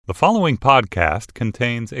The following podcast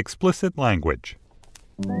contains explicit language.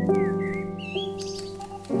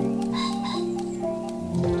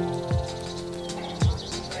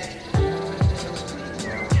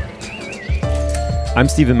 I'm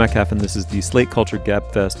Stephen Metcalf, and this is the Slate Culture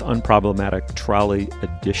Gabfest Unproblematic Trolley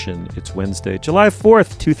Edition. It's Wednesday, July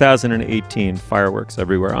 4th, 2018. Fireworks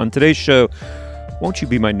everywhere. On today's show, Won't You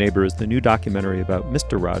Be My Neighbor is the new documentary about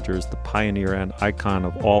Mr. Rogers, the pioneer and icon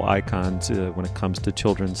of all icons when it comes to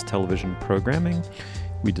children's television programming.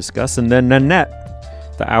 We discuss. And then Nanette,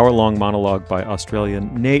 the hour-long monologue by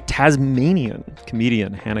Australian Tasmanian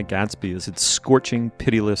comedian Hannah Gadsby. It's scorching,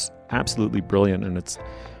 pitiless, absolutely brilliant, and it's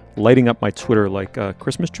lighting up my Twitter like a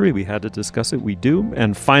Christmas tree. We had to discuss it. We do.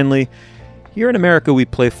 And finally, here in America, we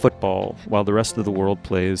play football while the rest of the world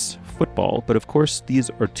plays football. But of course, these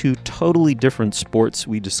are two totally different sports.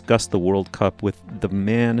 We discuss the World Cup with the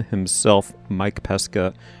man himself, Mike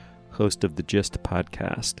Pesca, host of the Gist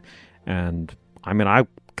podcast. And I mean, I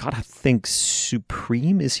gotta think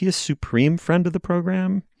Supreme. Is he a Supreme friend of the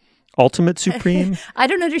program? Ultimate Supreme? I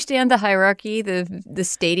don't understand the hierarchy, the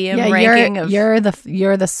stadium ranking. You're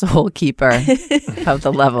the soul keeper of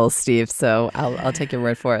the levels, Steve. So I'll take your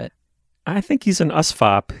word for it. I think he's an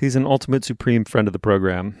USFOP. He's an Ultimate Supreme friend of the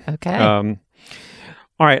program. Okay. All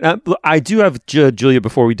right. I do have, Julia,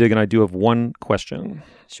 before we dig in, I do have one question.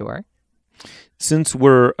 Sure. Since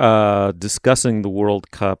we're discussing the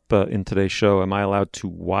World Cup in today's show, am I allowed to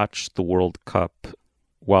watch the World Cup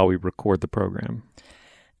while we record the program?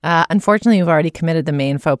 Unfortunately, you've already committed the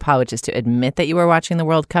main faux pas, which is to admit that you were watching the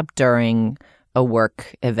World Cup during a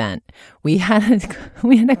work event. We had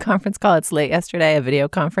a conference call at Slate yesterday, a video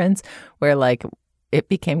conference, where it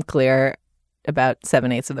became clear about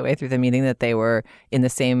 7/8 of the way through the meeting that they were in the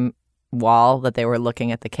same wall that they were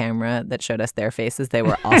looking at the camera that showed us their faces. They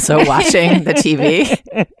were also watching the TV.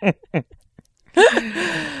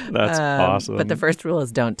 That's awesome. But the first rule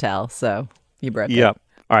is don't tell. So you broke it. Yeah.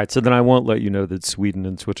 All right, so then I won't let you know that Sweden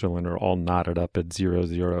and Switzerland are all knotted up at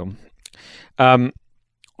 0-0.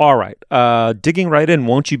 All right, digging right in,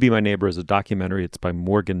 Won't You Be My Neighbor is a documentary. It's by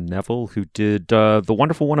Morgan Neville, who did the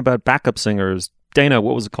wonderful one about backup singers. Dana,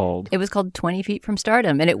 what was it called? It was called 20 Feet from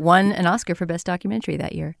Stardom, and it won an Oscar for Best Documentary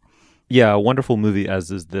that year. Yeah, a wonderful movie, as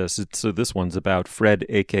is this. So this one's about Fred,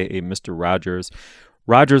 a.k.a. Mr. Rogers.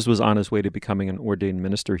 Rogers was on his way to becoming an ordained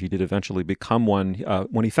minister. He did eventually become one.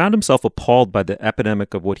 When he found himself appalled by the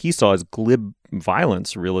epidemic of what he saw as glib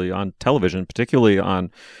violence, really, on television, particularly on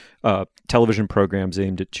television programs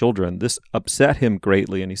aimed at children, this upset him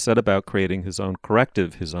greatly, and he set about creating his own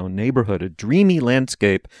corrective, his own neighborhood, a dreamy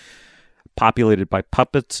landscape populated by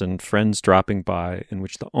puppets and friends dropping by, in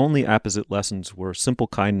which the only apposite lessons were simple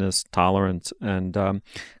kindness, tolerance, and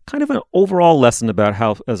kind of an overall lesson about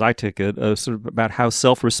how, as I take it, sort of about how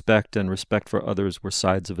self-respect and respect for others were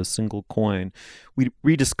sides of a single coin. We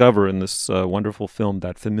rediscover in this wonderful film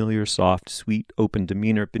that familiar, soft, sweet, open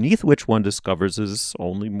demeanor beneath which one discovers is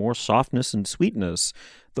only more softness and sweetness,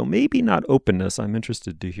 though maybe not openness. I'm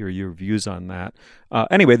interested to hear your views on that.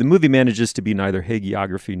 Anyway, the movie manages to be neither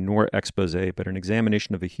hagiography nor expose, but an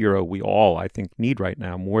examination of a hero we all, I think, need right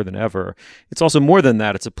now more than ever. It's also more than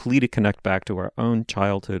that. It's a plea to connect back to our own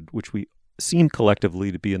childhood, which we seem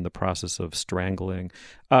collectively to be in the process of strangling.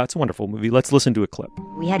 It's a wonderful movie. Let's listen to a clip.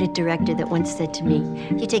 We had a director that once said to me,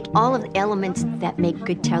 you take all of the elements that make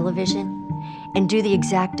good television and do the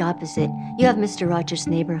exact opposite. You have Mr. Rogers'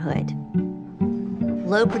 Neighborhood.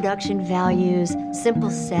 Low production values, simple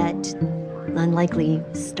set, unlikely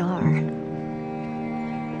star.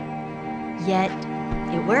 Yet,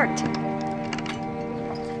 it worked.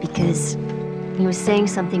 Because he was saying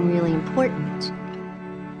something really important.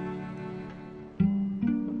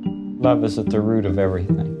 Love is at the root of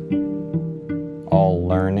everything. All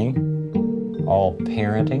learning, all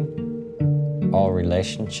parenting, all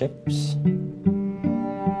relationships.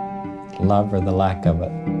 Love or the lack of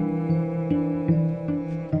it.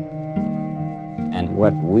 And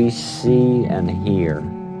what we see and hear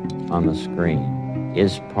on the screen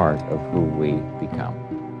is part of who we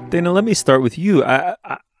become. Dana, let me start with you.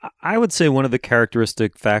 I would say one of the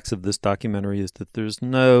characteristic facts of this documentary is that there's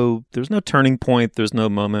no turning point, there's no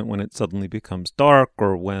moment when it suddenly becomes dark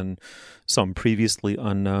or when some previously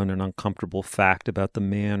unknown and uncomfortable fact about the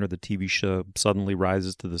man or the TV show suddenly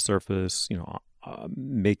rises to the surface,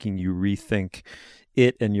 making you rethink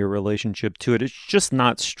it and your relationship to it. It's just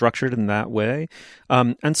not structured in that way.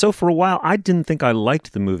 And so for a while, I didn't think I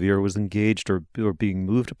liked the movie or was engaged or being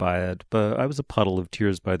moved by it, but I was a puddle of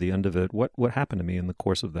tears by the end of it. What happened to me in the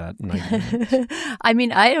course of that 90 minutes? I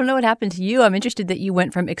mean, I don't know what happened to you. I'm interested that you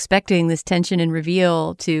went from expecting this tension and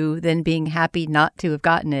reveal to then being happy not to have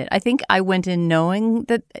gotten it. I think I went in knowing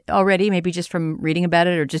that already, maybe just from reading about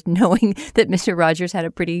it or just knowing that Mr. Rogers had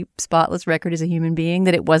a pretty spotless record as a human being,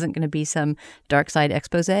 that it wasn't going to be some dark side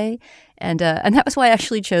expose. And that was why I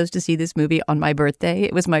actually chose to see this movie on my birthday.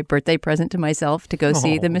 It was my birthday present to myself to go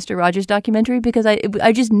see the Mr. Rogers documentary, because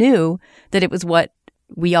I just knew that it was what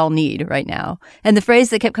we all need right now. And the phrase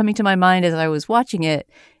that kept coming to my mind as I was watching it,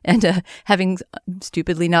 and having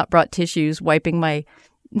stupidly not brought tissues, wiping my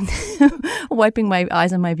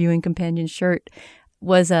eyes on my viewing companion's shirt,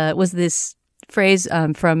 was this phrase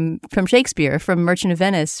from Shakespeare, from Merchant of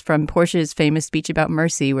Venice, from Portia's famous speech about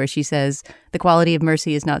mercy, where she says, "The quality of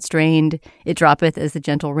mercy is not strained; it droppeth as the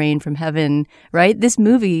gentle rain from heaven." Right? This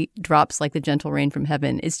movie drops like the gentle rain from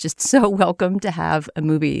heaven. It's just so welcome to have a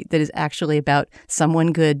movie that is actually about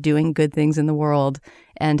someone good doing good things in the world,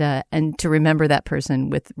 and to remember that person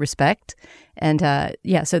with respect. And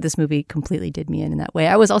so this movie completely did me in that way.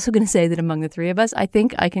 I was also going to say that among the three of us, I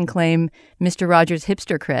think I can claim Mr. Rogers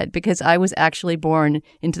hipster cred, because I was actually born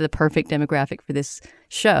into the perfect demographic for this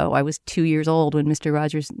show. I was 2 years old when Mr.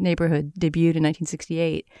 Rogers' Neighborhood debuted in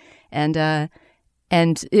 1968.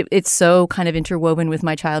 And it's so kind of interwoven with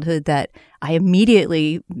my childhood that I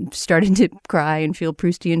immediately started to cry and feel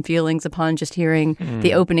Proustian feelings upon just hearing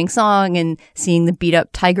the opening song and seeing the beat-up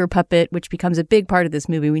tiger puppet, which becomes a big part of this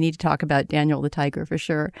movie. We need to talk about Daniel the tiger for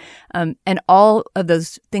sure. And all of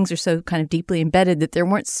those things are so kind of deeply embedded that there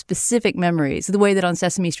weren't specific memories. The way that on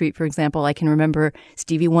Sesame Street, for example, I can remember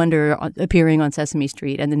Stevie Wonder appearing on Sesame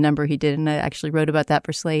Street and the number he did. And I actually wrote about that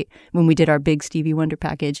for Slate when we did our big Stevie Wonder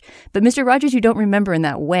package. But Mr. Rogers, you don't remember in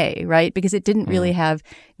that way, right? Because it didn't really have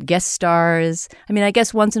guest stars. I mean, I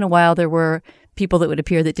guess once in a while there were people that would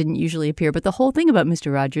appear that didn't usually appear. But the whole thing about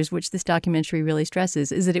Mr. Rogers, which this documentary really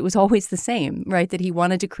stresses, is that it was always the same, right? That he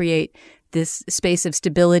wanted to create this space of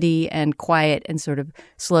stability and quiet and sort of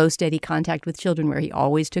slow, steady contact with children, where he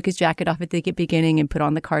always took his jacket off at the beginning and put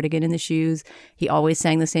on the cardigan and the shoes. He always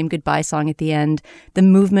sang the same goodbye song at the end. The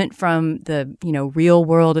movement from the, real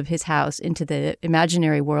world of his house into the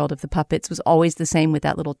imaginary world of the puppets was always the same, with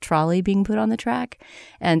that little trolley being put on the track.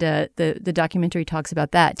 And the documentary talks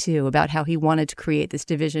about that too, about how he wanted to create this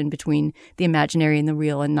division between the imaginary and the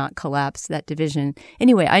real and not collapse that division.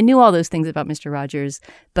 Anyway, I knew all those things about Mr. Rogers,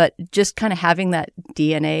 but just kind of having that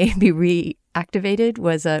DNA be reactivated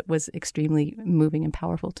was extremely moving and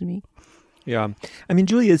powerful to me. Yeah. I mean,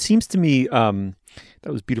 Julia, it seems to me, that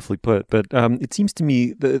was beautifully put, but it seems to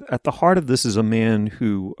me that at the heart of this is a man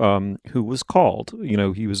who was called.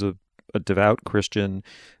 He was a devout Christian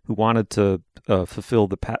who wanted to fulfill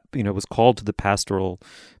was called to the pastoral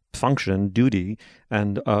function, duty,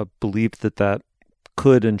 and believed that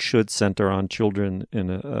could and should center on children in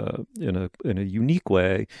a unique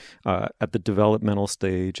way at the developmental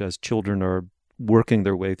stage, as children are working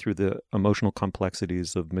their way through the emotional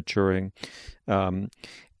complexities of maturing,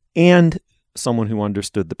 and someone who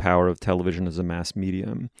understood the power of television as a mass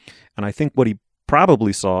medium. And I think what he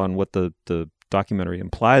probably saw, and what the documentary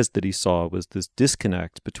implies that he saw, was this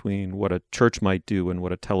disconnect between what a church might do and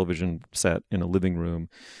what a television set in a living room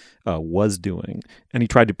was doing. And he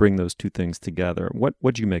tried to bring those two things together.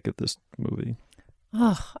 What'd you make of this movie?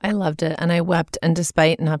 Oh, I loved it. And I wept. And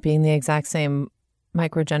despite not being the exact same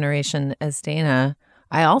microgeneration as Dana,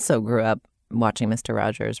 I also grew up watching Mr.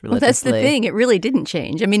 Rogers religiously. Well, that's the thing. It really didn't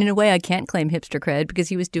change. I mean, in a way, I can't claim hipster cred because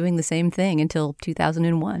he was doing the same thing until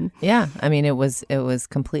 2001. Yeah. I mean, it was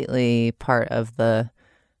completely part of the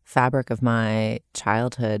fabric of my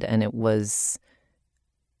childhood, and it was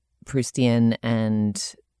Proustian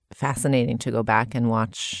and fascinating to go back and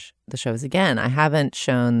watch the shows again. I haven't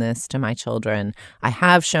shown this to my children. I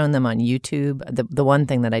have shown them on YouTube. The one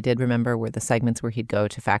thing that I did remember were the segments where he'd go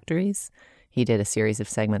to factories. He did a series of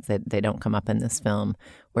segments that they don't come up in this film,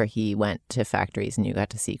 where he went to factories and you got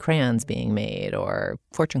to see crayons being made or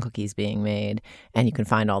fortune cookies being made. And you can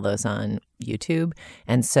find all those on YouTube.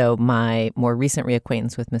 And so my more recent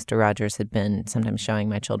reacquaintance with Mr. Rogers had been sometimes showing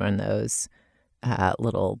my children those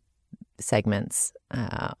little segments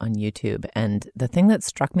on YouTube. And the thing that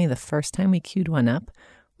struck me the first time we queued one up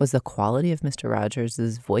was the quality of Mr.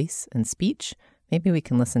 Rogers' voice and speech. Maybe we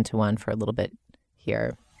can listen to one for a little bit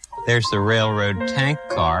here. There's the railroad tank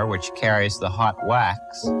car, which carries the hot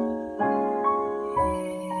wax.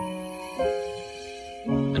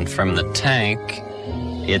 And from the tank,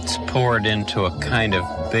 it's poured into a kind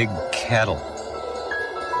of big kettle.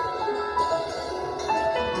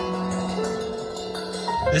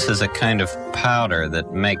 This is a kind of powder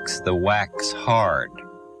that makes the wax hard.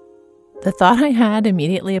 The thought I had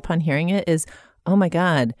immediately upon hearing it is, oh my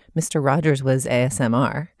God, Mr. Rogers was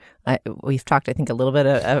ASMR. We've talked, I think, a little bit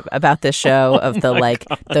about this show of the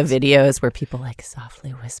the videos where people like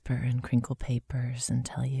softly whisper and crinkle papers and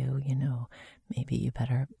tell you, maybe you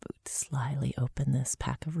better slyly open this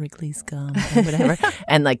pack of Wrigley's gum or whatever.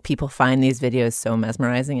 And like people find these videos so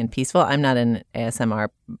mesmerizing and peaceful. I'm not an ASMR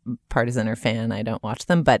partisan or fan. I don't watch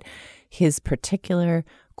them. But his particular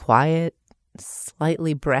quiet,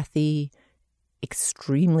 slightly breathy,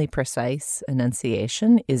 extremely precise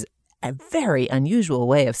enunciation is a very unusual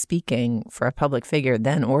way of speaking for a public figure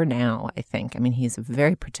then or now, I think. I mean, he's a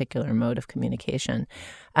very particular mode of communication.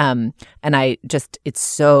 And it's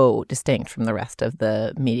so distinct from the rest of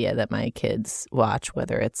the media that my kids watch,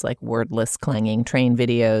 whether it's like wordless, clanging train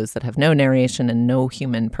videos that have no narration and no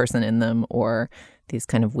human person in them, or these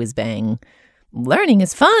kind of whiz-bang learning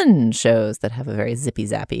is fun shows that have a very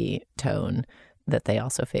zippy-zappy tone that they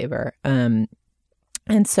also favor. And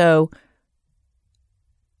so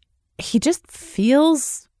he just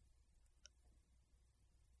feels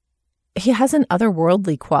he has an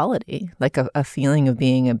otherworldly quality, like a feeling of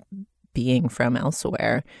being a being from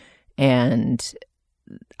elsewhere. And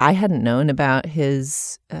I hadn't known about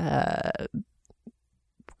his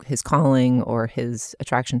calling or his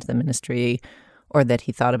attraction to the ministry, or that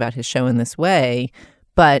he thought about his show in this way.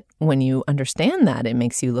 But when you understand that, it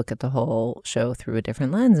makes you look at the whole show through a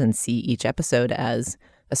different lens and see each episode as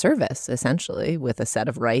a service, essentially, with a set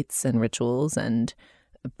of rites and rituals and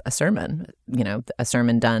a sermon, a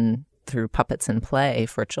sermon done through puppets and play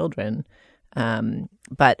for children.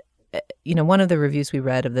 But one of the reviews we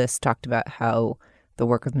read of this talked about how the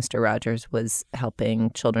work of Mr. Rogers was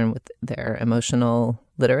helping children with their emotional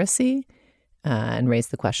literacy, and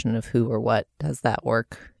raised the question of who or what does that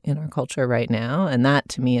work in our culture right now. And that,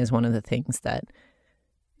 to me, is one of the things that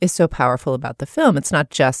is so powerful about the film. It's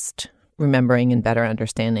not just remembering and better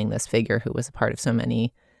understanding this figure who was a part of so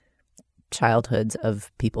many childhoods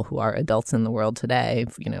of people who are adults in the world today,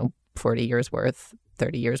 40 years worth,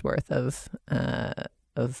 30 years worth of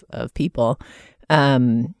people.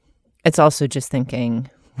 It's also just thinking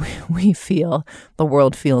we feel the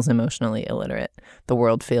world feels emotionally illiterate. The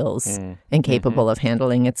world feels incapable of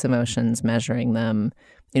handling its emotions, measuring them.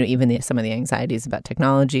 Even some of the anxieties about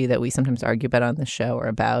technology that we sometimes argue about on the show are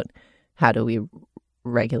about how do we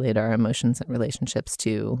regulate our emotions and relationships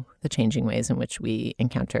to the changing ways in which we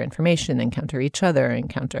encounter information, encounter each other,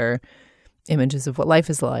 encounter images of what life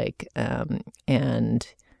is like. And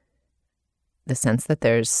the sense that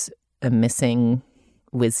there's a missing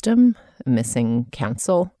wisdom, a missing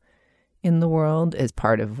counsel in the world is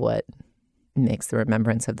part of what makes the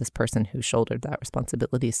remembrance of this person who shouldered that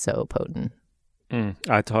responsibility so potent.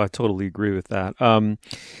 I totally agree with that.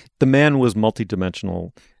 The man was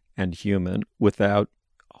multidimensional and human without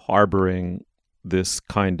harboring this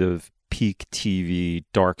kind of peak TV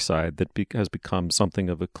dark side that has become something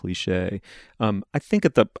of a cliche. I think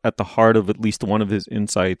at the heart of at least one of his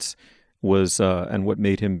insights was, and what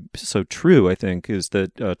made him so true, I think, is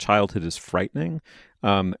that childhood is frightening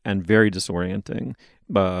and very disorienting.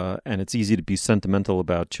 And it's easy to be sentimental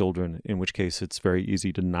about children, in which case it's very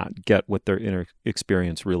easy to not get what their inner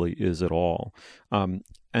experience really is at all.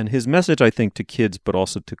 And his message, I think, to kids, but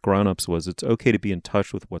also to grown-ups was it's okay to be in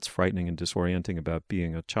touch with what's frightening and disorienting about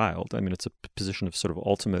being a child. I mean, it's a position of sort of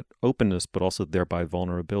ultimate openness, but also thereby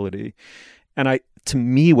vulnerability. And to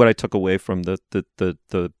me, what I took away from the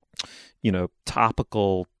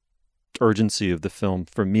topical urgency of the film,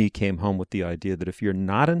 for me, came home with the idea that if you're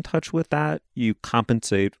not in touch with that, you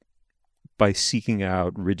compensate by seeking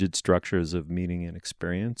out rigid structures of meaning and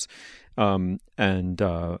experience. I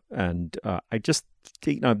just,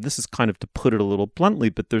 this is kind of to put it a little bluntly,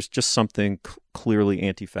 but there's just something clearly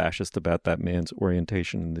anti-fascist about that man's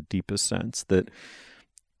orientation in the deepest sense, that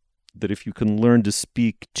if you can learn to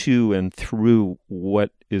speak to and through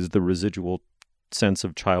what is the residual sense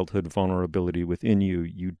of childhood vulnerability within you,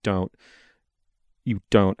 you don't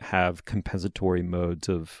have compensatory modes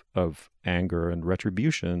of anger and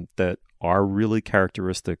retribution that are really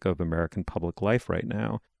characteristic of American public life right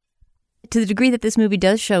now. To the degree that this movie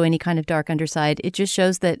does show any kind of dark underside, it just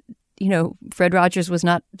shows that, Fred Rogers was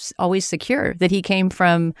not always secure, that he came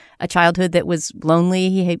from a childhood that was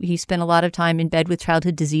lonely. He spent a lot of time in bed with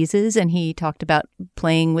childhood diseases, and he talked about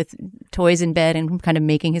playing with toys in bed and kind of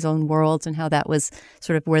making his own worlds, and how that was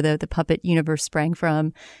sort of where the puppet universe sprang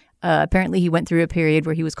from. Apparently, he went through a period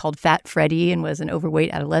where he was called Fat Freddy and was an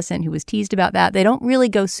overweight adolescent who was teased about that. They don't really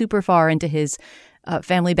go super far into his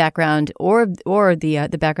family background or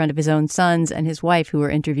the background of his own sons and his wife who were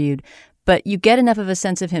interviewed. but you get enough of a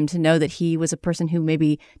sense of him to know that he was a person who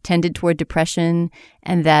maybe tended toward depression,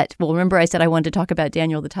 and that, well, remember I said I wanted to talk about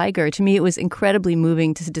Daniel the Tiger. To me, it was incredibly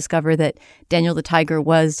moving to discover that Daniel the Tiger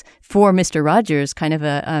was, for Mr. Rogers, kind of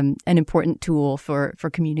an important tool for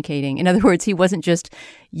communicating. In other words, he wasn't just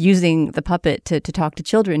using the puppet to talk to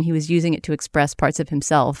children. He was using it to express parts of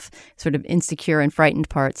himself, sort of insecure and frightened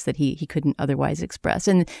parts that he couldn't otherwise express.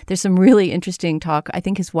 And there's some really interesting talk, I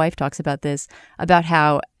think his wife talks about this, about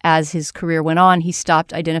how as his career went on, he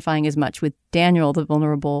stopped identifying as much with Daniel, the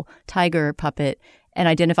vulnerable tiger puppet, and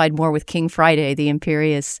identified more with King Friday, the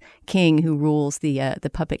imperious king who rules the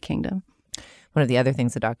puppet kingdom. One of the other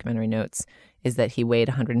things the documentary notes is that he weighed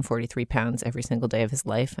 143 pounds every single day of his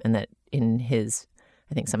life, and that in his,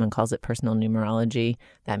 I think someone calls it personal numerology,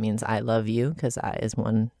 that means I love you, because I is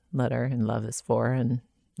 1 letter and love is 4 and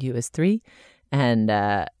you is 3.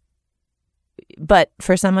 And but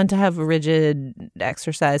for someone to have rigid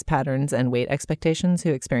exercise patterns and weight expectations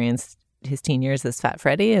who experienced his teen years as Fat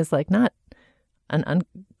Freddy is like not an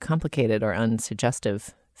uncomplicated or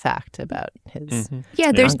unsuggestive fact about his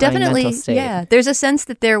Yeah, there's definitely mental state. There's a sense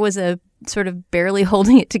that there was a sort of barely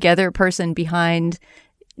holding it together person behind.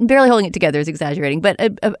 Barely holding it together is exaggerating, but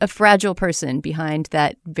a fragile person behind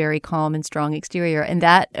that very calm and strong exterior. And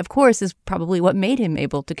that, of course, is probably what made him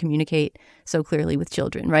able to communicate so clearly with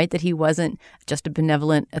children, right? That he wasn't just a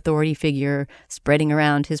benevolent authority figure spreading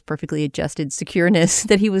around his perfectly adjusted secureness,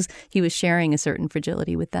 that he was sharing a certain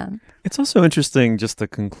fragility with them. It's also interesting, just to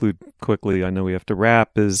conclude quickly, I know we have to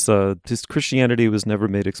wrap, is his Christianity was never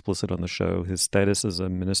made explicit on the show. His status as a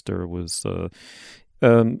minister was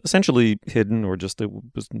essentially hidden, or just it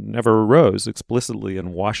was never arose explicitly.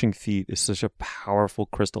 And washing feet is such a powerful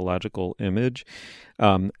Christological image.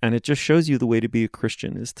 And it just shows you the way to be a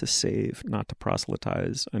Christian is to save, not to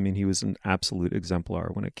proselytize. I mean, he was an absolute exemplar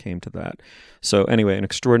when it came to that. So anyway, an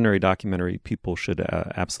extraordinary documentary. People should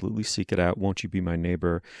absolutely seek it out. Won't You Be My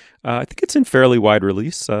Neighbor? I think it's in fairly wide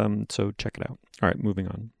release, so check it out. All right, moving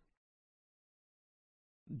on.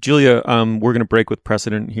 Julia, we're going to break with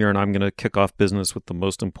precedent here, and I'm going to kick off business with the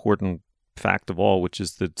most important fact of all, which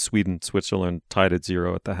is that Sweden, Switzerland tied at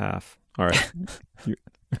 0 at the half. All right.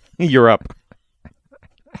 You're up.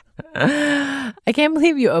 I can't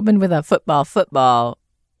believe you opened with a football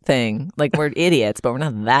thing. Like, we're idiots, but we're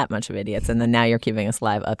not that much of idiots. And then now you're giving us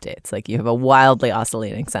live updates. Like, you have a wildly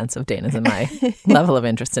oscillating sense of Dana's and my level of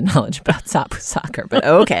interest and knowledge about soccer, but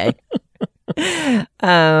okay.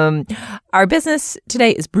 Our business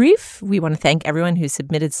today is brief. We want to thank everyone who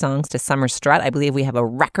submitted songs to Summer Strut. I believe we have a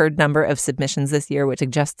record number of submissions this year, which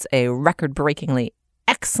suggests a record-breakingly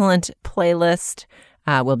excellent playlist.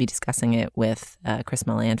 We'll be discussing it with Chris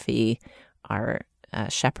Molanphy, our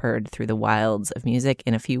shepherd through the wilds of music,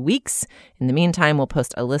 in a few weeks. In the meantime, we'll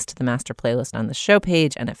post a list to the master playlist on the show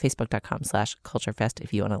page and at facebook.com/culturefest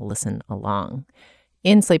if you want to listen along.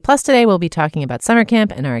 In Slate Plus today, we'll be talking about summer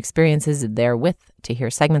camp and our experiences therewith. To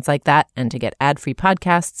hear segments like that and to get ad-free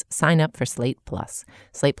podcasts, sign up for Slate Plus.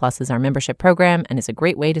 Slate Plus is our membership program and is a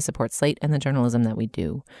great way to support Slate and the journalism that we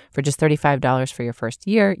do. For just $35 for your first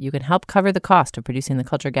year, you can help cover the cost of producing the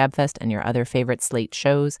Culture Gabfest and your other favorite Slate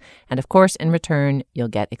shows. And of course, in return, you'll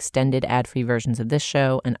get extended ad-free versions of this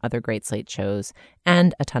show and other great Slate shows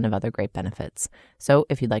and a ton of other great benefits. So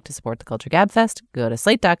if you'd like to support the Culture Gabfest, go to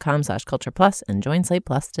slate.com/cultureplus and join Slate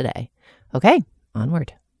Plus today. Okay,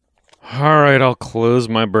 onward. All right, I'll close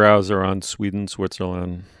my browser on Sweden,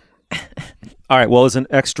 Switzerland. All right, well, as an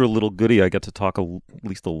extra little goodie, I get to talk at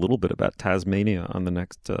least a little bit about Tasmania on the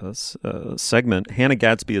next segment. Hannah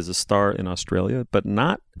Gadsby is a star in Australia, but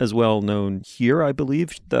not as well known here, I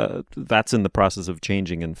believe. That's in the process of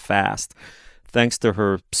changing and fast. Thanks to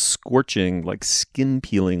her scorching, like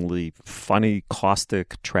skin-peelingly funny,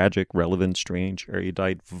 caustic, tragic, relevant, strange,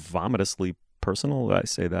 erudite, vomitously personal, I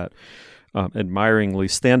say that, admiringly,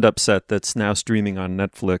 stand-up set that's now streaming on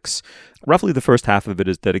Netflix. Roughly the first half of it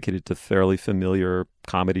is dedicated to fairly familiar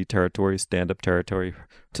comedy territory, stand-up territory,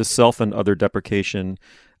 to self and other deprecation,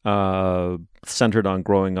 centered on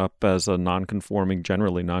growing up as a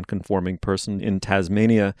generally non-conforming person in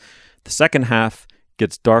Tasmania. The second half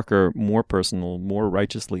gets darker, more personal, more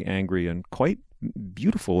righteously angry, and quite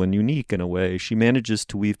beautiful and unique in a way. She manages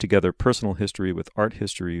to weave together personal history with art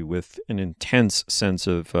history with an intense sense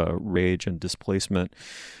of rage and displacement,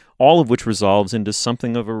 all of which resolves into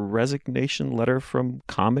something of a resignation letter from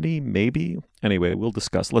comedy, maybe? Anyway, we'll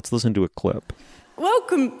discuss. Let's listen to a clip.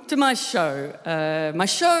 Welcome to my show. My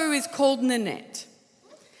show is called Nanette.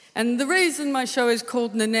 And the reason my show is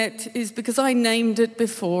called Nanette is because I named it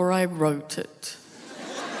before I wrote it.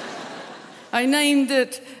 I named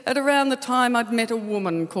it at around the time I'd met a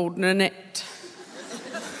woman called Nanette.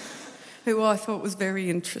 who I thought was very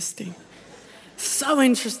interesting. So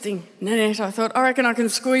interesting, Nanette. I thought, I reckon I can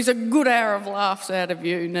squeeze a good hour of laughs out of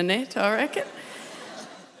you, Nanette, I reckon.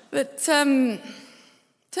 But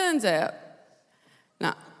turns out,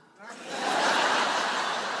 no.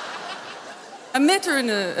 I met her in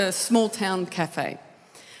a small town cafe.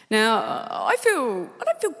 Now, I don't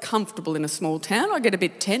feel comfortable in a small town. I get a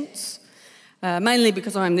bit tense, mainly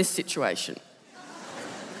because I'm in this situation.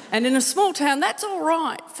 And in a small town, that's all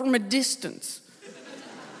right from a distance.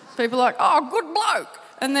 People are like, oh, good bloke.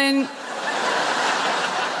 And then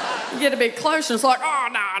you get a bit closer and it's like, oh,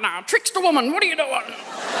 no, trickster woman, what are you doing?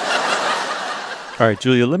 All right,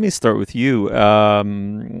 Julia, let me start with you.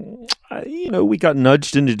 We got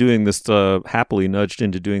nudged into doing this, happily nudged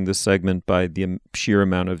into doing this segment by the sheer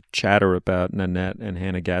amount of chatter about Nanette and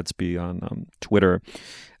Hannah Gadsby on Twitter.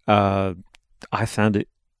 I found it,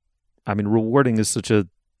 rewarding is such a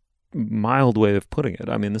mild way of putting it.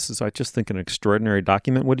 This is, I just think, an extraordinary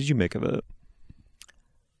document. What did you make of it?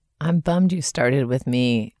 I'm bummed you started with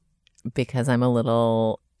me because I'm a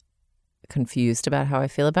little confused about how I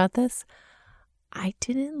feel about this. I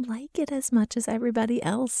didn't like it as much as everybody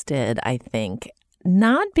else did, I think.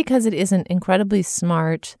 Not because it isn't incredibly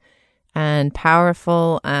smart and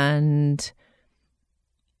powerful and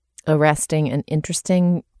arresting and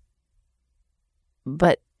interesting,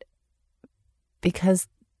 but because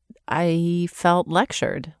I felt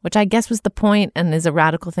lectured, which I guess was the point and is a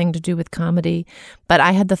radical thing to do with comedy. But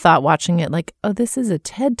I had the thought watching it like, oh, this is a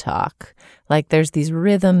TED Talk. Like there's these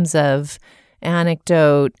rhythms of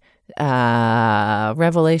anecdote,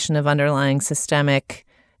 revelation of underlying systemic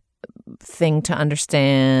thing to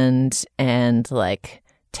understand and like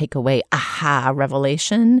take away aha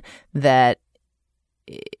revelation that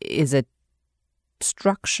is a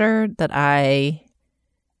structure that I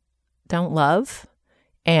don't love.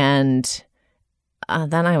 And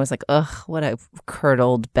then I was like, ugh, what a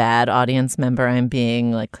curdled, bad audience member I'm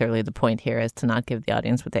being. Like, clearly the point here is to not give the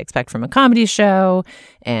audience what they expect from a comedy show.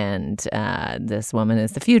 And this woman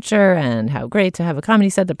is the future and how great to have a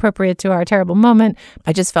comedy set appropriate to our terrible moment.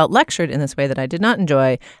 I just felt lectured in this way that I did not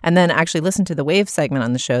enjoy. And then actually listened to the Wave segment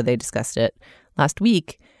on the show. They discussed it last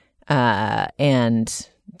week. And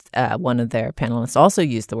one of their panelists also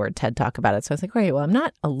used the word TED Talk about it. So I was like, great, well, I'm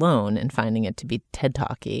not alone in finding it to be TED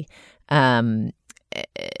Talky.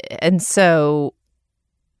 And so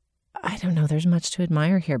I don't know, there's much to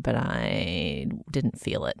admire here, but I didn't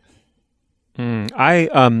feel it.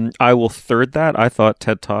 I will third that. I thought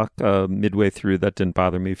TED Talk midway through. That didn't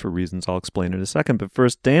bother me for reasons I'll explain in a second. But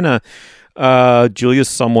first, Dana, Julia's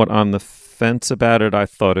somewhat on the fence about it. I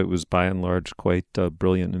thought it was by and large quite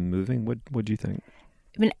brilliant and moving. What do you think?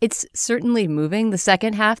 It's certainly moving. The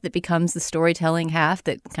second half that becomes the storytelling half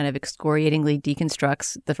that kind of excoriatingly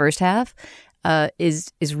deconstructs the first half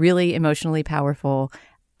is really emotionally powerful.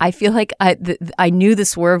 I feel like I knew the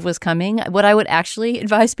swerve was coming. What I would actually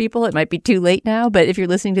advise people, it might be too late now, but if you're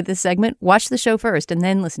listening to this segment, watch the show first and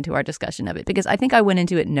then listen to our discussion of it, because I think I went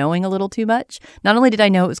into it knowing a little too much. Not only did I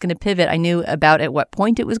know it was going to pivot, I knew about at what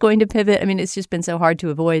point it was going to pivot. It's just been so hard to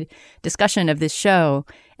avoid discussion of this show.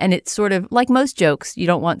 And it's sort of like most jokes, you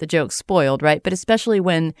don't want the jokes spoiled, right? But especially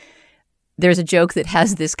when there's a joke that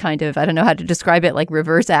has this kind of, I don't know how to describe it, like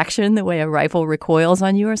reverse action, the way a rifle recoils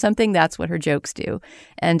on you or something. That's what her jokes do.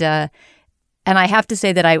 And I have to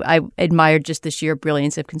say that I admired just the sheer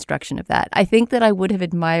brilliance of construction of that. I think that I would have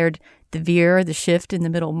admired the veer, the shift in the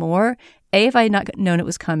middle more. A, if I had not known it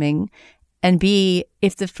was coming. And B,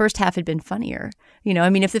 if the first half had been funnier.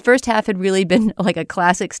 If the first half had really been like a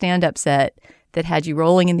classic stand-up set that had you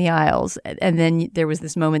rolling in the aisles, and then there was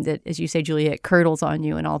this moment that, as you say, Julia, it curdles on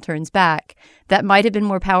you and all turns back, that might have been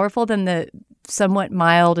more powerful than the somewhat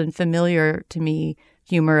mild and familiar to me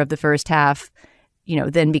humor of the first half,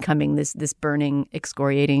 then becoming this burning,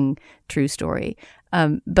 excoriating true story.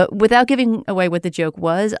 But without giving away what the joke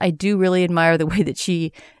was, I do really admire the way that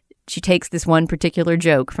she takes this one particular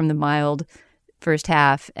joke from the mild first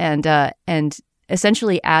half and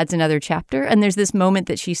essentially adds another chapter. And there's this moment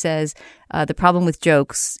that she says, the problem with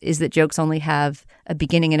jokes is that jokes only have a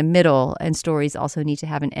beginning and a middle, and stories also need to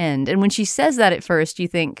have an end. And when she says that at first, you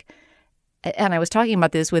think, and I was talking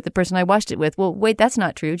about this with the person I watched it with, well, wait, that's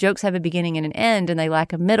not true. Jokes have a beginning and an end, and they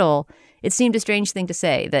lack a middle. It seemed a strange thing to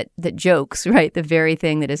say, that jokes, right, the very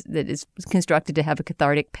thing that is constructed to have a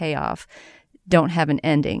cathartic payoff, don't have an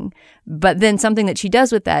ending. But then something that she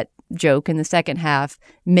does with that joke in the second half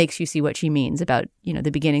makes you see what she means about, the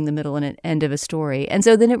beginning, the middle, and an end of a story. And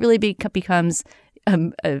so then it really becomes,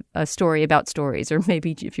 a story about stories, or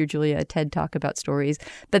maybe if you're Julia, a TED Talk about stories.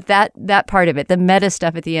 But that part of it, the meta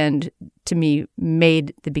stuff at the end, to me,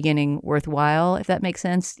 made the beginning worthwhile, if that makes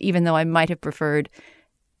sense, even though I might have preferred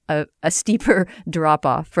a steeper drop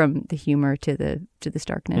off from the humor to the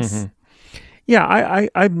starkness. Mm-hmm. Yeah,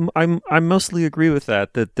 I mostly agree with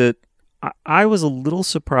that. That I was a little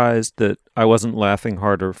surprised that I wasn't laughing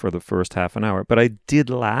harder for the first half an hour, but I did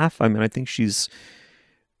laugh. I mean, I think she's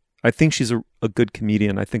a good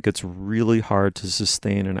comedian. I think it's really hard to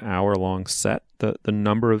sustain an hour-long set. The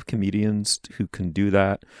number of comedians who can do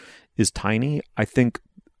that is tiny. I think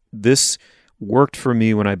this worked for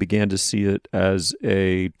me when I began to see it as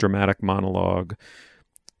a dramatic monologue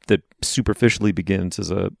that superficially begins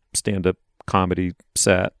as a stand-up comedy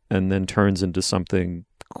set and then turns into something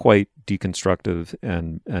quite deconstructive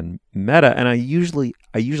and meta. And I usually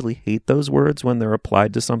hate those words when they're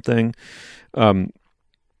applied to something,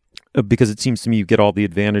 because it seems to me you get all the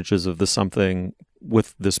advantages of the something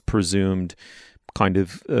with this presumed kind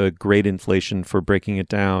of great inflation for breaking it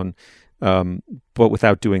down, but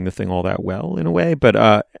without doing the thing all that well in a way.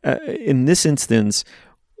 But in this instance,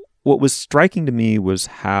 what was striking to me was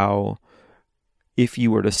how, if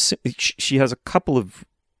you were to, she has a couple of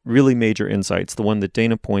really major insights. The one that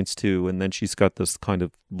Dana points to, and then she's got this kind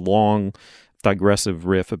of long, digressive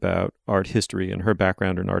riff about art history and her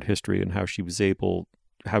background in art history and how she was able,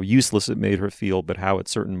 how useless it made her feel, but how at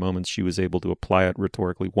certain moments she was able to apply it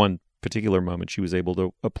rhetorically. One particular moment she was able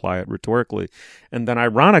to apply it rhetorically, and then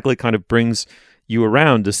ironically kind of brings you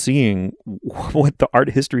around to seeing what the art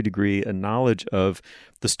history degree and knowledge of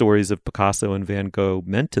the stories of Picasso and Van Gogh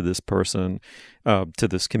meant to this person, to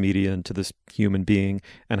this comedian, to this human being,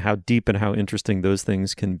 and how deep and how interesting those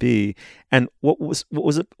things can be. And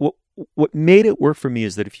what made it work for me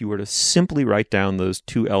is that if you were to simply write down those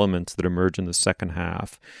two elements that emerge in the second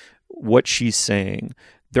half, what she's saying,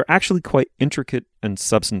 they're actually quite intricate and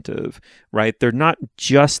substantive, right? They're not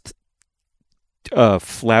just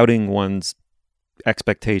flouting one's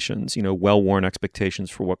expectations, well-worn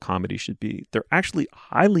expectations for what comedy should be. They're actually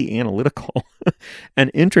highly analytical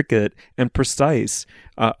and intricate and precise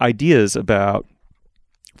ideas about,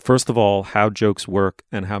 first of all, how jokes work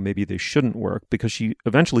and how maybe they shouldn't work, because she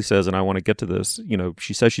eventually says, and I want to get to this,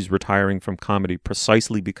 she says she's retiring from comedy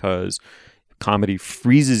precisely because comedy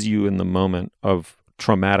freezes you in the moment of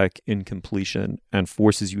traumatic incompletion and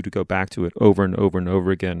forces you to go back to it over and over and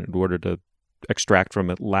over again in order to extract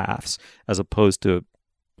from it laughs, as opposed to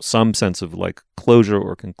some sense of like closure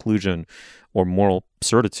or conclusion or moral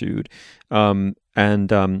certitude. But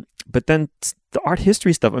then the art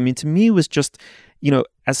history stuff, I mean, to me was just,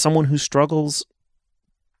 as someone who struggles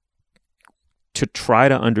to try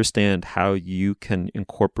to understand how you can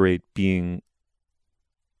incorporate being,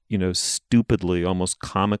 stupidly, almost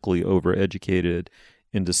comically overeducated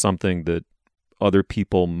into something that other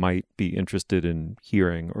people might be interested in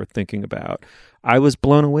hearing or thinking about. I was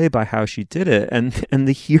blown away by how she did it. And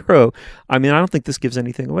the hero, I mean, I don't think this gives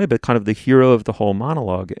anything away, but kind of the hero of the whole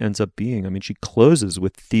monologue ends up being, I mean, she closes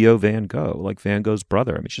with Theo Van Gogh, like Van Gogh's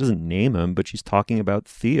brother. I mean, she doesn't name him, but she's talking about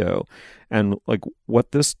Theo and like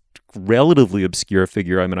what this relatively obscure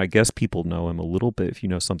figure, I mean, I guess people know him a little bit. If you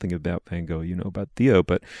know something about Van Gogh, you know about Theo,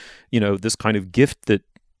 but, this kind of gift that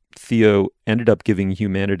Theo ended up giving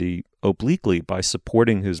humanity obliquely by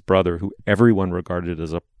supporting his brother, who everyone regarded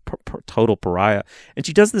as a total pariah. And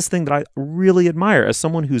she does this thing that I really admire. As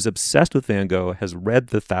someone who's obsessed with Van Gogh, has read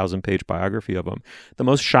the 1,000-page biography of him, the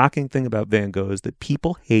most shocking thing about Van Gogh is that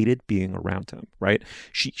people hated being around him, right?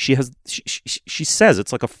 She says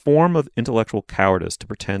it's like a form of intellectual cowardice to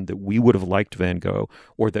pretend that we would have liked Van Gogh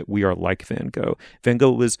or that we are like Van Gogh. Van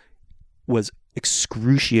Gogh was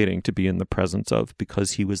excruciating to be in the presence of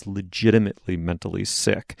because he was legitimately mentally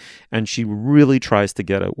sick. And she really tries to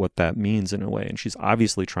get at what that means in a way. And she's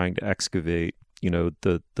obviously trying to excavate,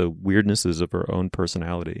 the weirdnesses of her own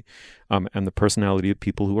personality, and the personality of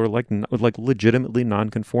people who are like legitimately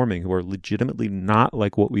non-conforming, who are legitimately not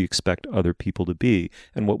like what we expect other people to be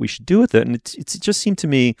and what we should do with it. And it just seemed to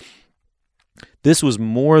me this was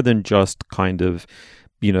more than just kind of,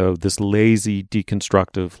 this lazy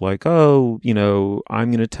deconstructive, like, I'm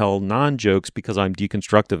going to tell non-jokes because I'm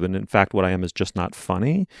deconstructive. And in fact, what I am is just not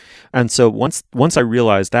funny. And so once I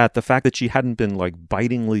realized that, the fact that she hadn't been like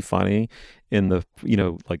bitingly funny in the,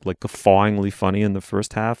 like guffawingly funny in the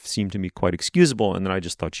first half seemed to me quite excusable. And then I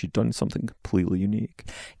just thought she'd done something completely unique.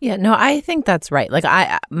 Yeah, no, I think that's right. Like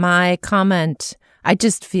my comment, I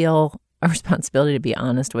just feel a responsibility to be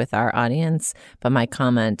honest with our audience. But my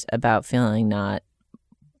comment about feeling not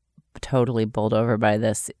totally bowled over by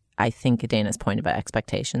this, I think Dana's point about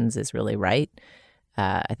expectations is really right.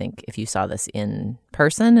 I think if you saw this in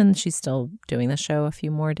person, and she's still doing the show a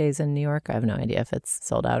few more days in New York, I have no idea if it's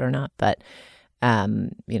sold out or not, but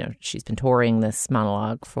she's been touring this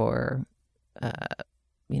monologue for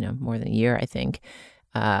more than a year, I think,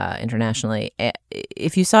 internationally.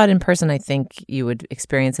 If you saw it in person, I think you would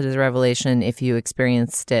experience it as a revelation. If you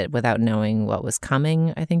experienced it without knowing what was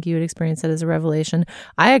coming, I think you would experience it as a revelation.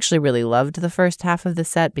 I actually really loved the first half of the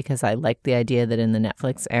set because I liked the idea that in the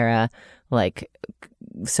Netflix era, like,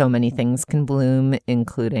 so many things can bloom,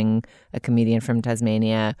 including a comedian from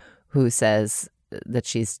Tasmania who says that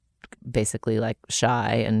she's basically like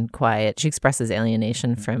shy and quiet. She expresses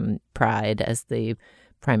alienation from pride as the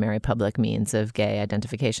primary public means of gay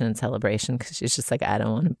identification and celebration, because she's just like, I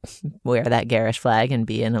don't want to wear that garish flag and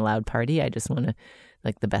be in a loud party. I just want to,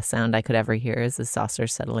 like, the best sound I could ever hear is a saucer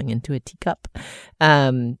settling into a teacup.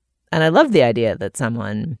 And I love the idea that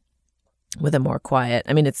someone with a more quiet,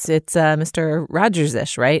 I mean, it's Mr.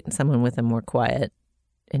 Rogers-ish, right? Someone with a more quiet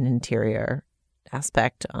and interior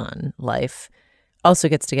aspect on life also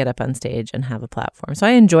gets to get up on stage and have a platform. So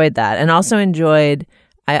I enjoyed that, and also enjoyed,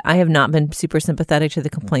 I have not been super sympathetic to the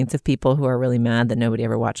complaints of people who are really mad that nobody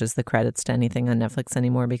ever watches the credits to anything on Netflix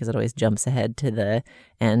anymore, because it always jumps ahead to the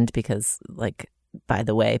end because, like, by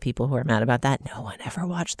the way, people who are mad about that, no one ever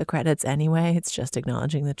watched the credits anyway. It's just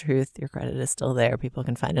acknowledging the truth. Your credit is still there. People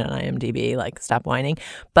can find it on IMDb. Like, stop whining.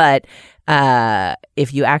 But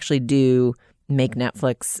if you actually do make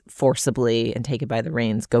Netflix forcibly and take it by the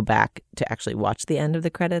reins, go back to actually watch the end of the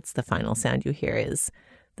credits, the final sound you hear is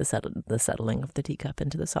the settling of the teacup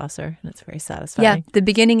into the saucer, and it's very satisfying. Yeah, the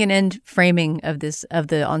beginning and end framing of the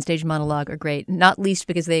onstage monologue are great, not least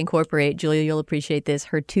because they incorporate, Julia, you'll appreciate this,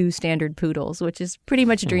 her two standard poodles, which is pretty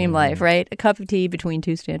much dream life, right? A cup of tea between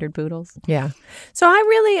two standard poodles. Yeah. So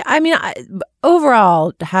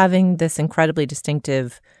overall, having this incredibly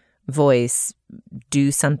distinctive voice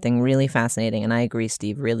do something really fascinating, and I agree,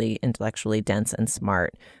 Steve, really intellectually dense and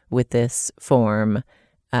smart with this form,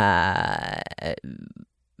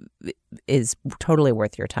 is totally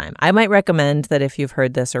worth your time. I might recommend that if you've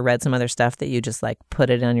heard this or read some other stuff, that you just like put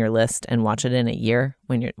it on your list and watch it in a year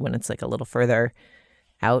when it's like a little further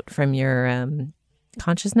out from your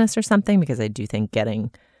consciousness or something, because I do think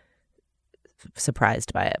getting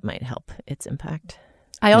surprised by it might help its impact.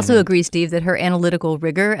 I also agree, Steve, that her analytical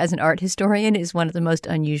rigor as an art historian is one of the most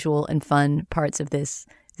unusual and fun parts of this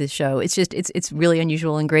show. It's just it's really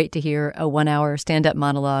unusual and great to hear a 1 hour stand-up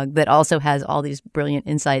monologue that also has all these brilliant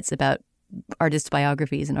insights about artists'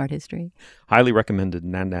 biographies and art history. Highly recommended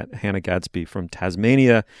Nanette Hannah Gadsby from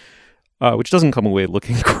Tasmania, which doesn't come away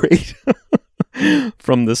looking great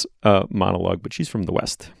from this monologue, but she's from the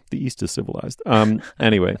West. The East is civilized.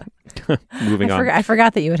 Anyway, moving on. I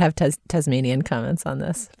forgot that you would have Tasmanian comments on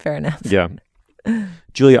this. Fair enough. Yeah.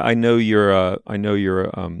 Julia, I know you're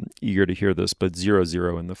eager to hear this, but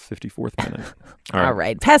 0-0 in the 54th minute. All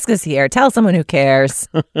right. Pesca's here. Tell someone who cares.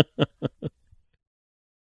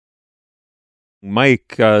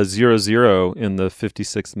 Mike, 0-0 in the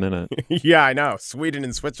 56th minute. Yeah, I know. Sweden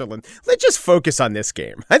and Switzerland. Let's just focus on this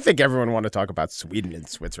game. I think everyone want to talk about Sweden and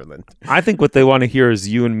Switzerland. I think what they want to hear is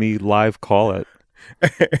you and me live call it.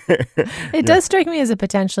 It does strike me as a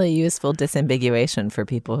potentially useful disambiguation for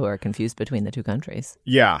people who are confused between the two countries.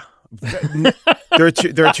 Yeah. There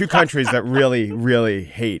are two countries that really, really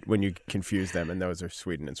hate when you confuse them, and those are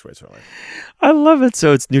Sweden and Switzerland. I love it.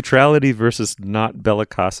 So it's neutrality versus not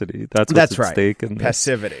bellicosity. That's what's at stake. In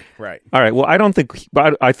passivity, right. All right. Well,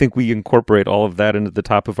 I think we incorporate all of that into the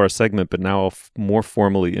top of our segment, but now I'll more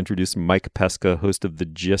formally introduce Mike Pesca, host of the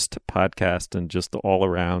Gist podcast, and just all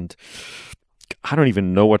around, I don't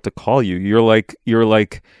even know what to call you. You're like, you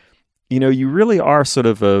really are sort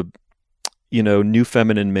of a, new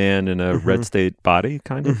feminine man in a red state body,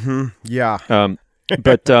 kind of. Mm-hmm. Yeah.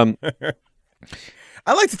 But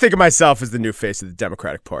I like to think of myself as the new face of the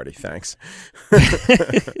Democratic Party. Thanks.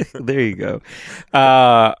 There you go.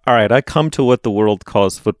 All right. I come to what the world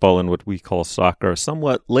calls football and what we call soccer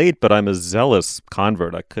somewhat late, but I'm a zealous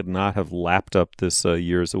convert. I could not have lapped up this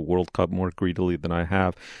year's World Cup more greedily than I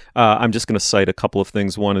have. I'm just going to cite a couple of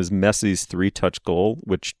things. One is Messi's 3-touch goal,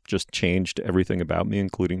 which just changed everything about me,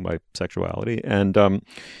 including my sexuality. And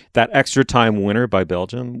that extra time winner by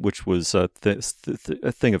Belgium, which was a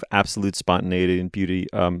thing of absolute spontaneity and beauty.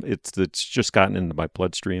 It's just gotten into my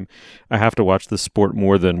bloodstream. I have to watch this sport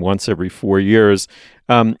more than once every 4 years.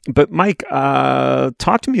 But Mike,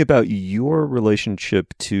 talk to me about your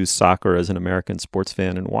relationship to soccer as an American sports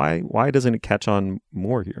fan, and why doesn't it catch on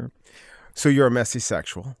more here? So you're a Messi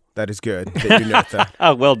sexual. That is good that you note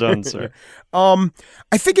that. Well done, sir.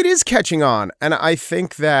 I think it is catching on. And I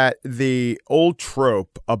think that the old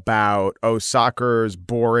trope about, soccer's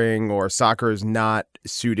boring or soccer's not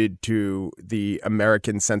suited to the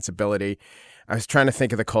American sensibility, I was trying to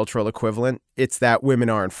think of the cultural equivalent. It's that women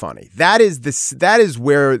aren't funny. That is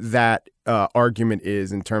where that argument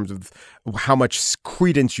is in terms of how much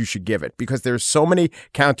credence you should give it, because there's so many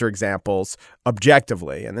counterexamples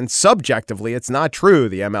objectively, and then subjectively, it's not true.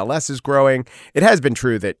 The MLS is growing. It has been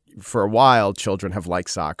true that for a while children have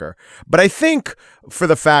liked soccer, but I think for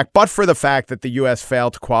the fact that the U.S.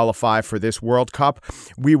 failed to qualify for this World Cup,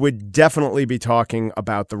 we would definitely be talking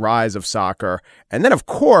about the rise of soccer, and then of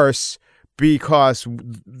course, because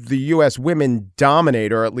the U.S. women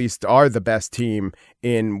dominate, or at least are the best team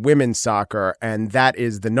in women's soccer, and that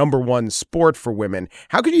is the number one sport for women.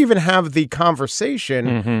 How could you even have the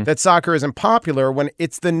conversation that soccer isn't popular when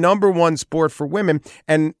it's the number one sport for women,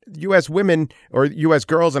 and U.S. women or U.S.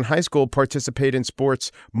 girls in high school participate in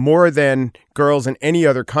sports more than girls in any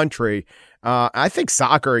other country? I think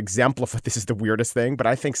soccer exemplifies, this is the weirdest thing, but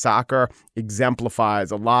I think soccer exemplifies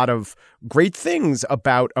a lot of great things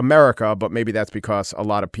about America, but maybe that's because a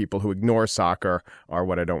lot of people who ignore soccer are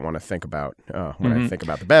what I don't want to think about when I think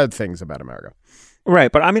about the bad things about America.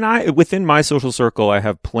 Right. But I mean, within my social circle, I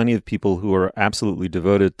have plenty of people who are absolutely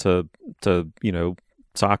devoted to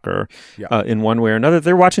soccer in one way or another.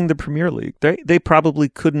 They're watching the Premier League. They probably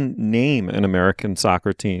couldn't name an American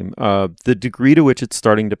soccer team. The degree to which it's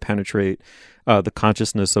starting to penetrate the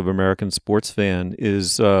consciousness of American sports fan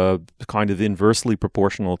is kind of inversely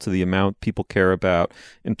proportional to the amount people care about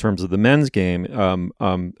in terms of the men's game.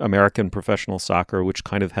 American professional soccer, which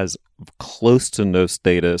kind of has close to no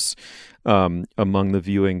status among the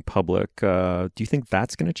viewing public. Do you think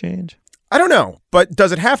that's going to change? I don't know, but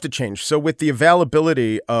does it have to change? So with the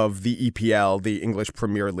availability of the EPL, the English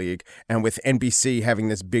Premier League, and with NBC having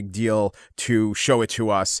this big deal to show it to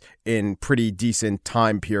us in pretty decent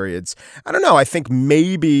time periods, I don't know. I think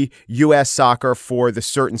maybe U.S. soccer for the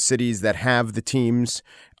certain cities that have the teams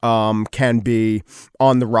can be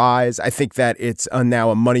on the rise. I think that it's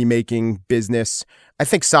now a money-making business. I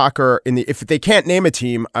think soccer, if they can't name a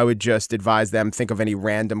team, I would just advise them, think of any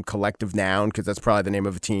random collective noun, because that's probably the name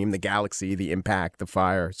of a team, the Galaxy, the Impact, the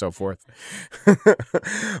Fire, so forth.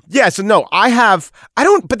 Yeah, so no,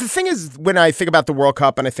 but the thing is, when I think about the World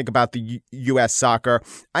Cup and I think about the U.S. soccer,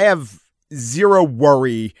 I have zero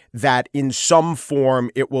worry that in some form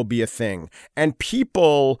it will be a thing. And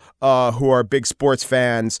people who are big sports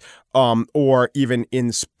fans or even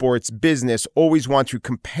in sports business always want to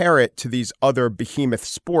compare it to these other behemoth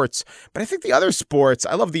sports. But I think the other sports,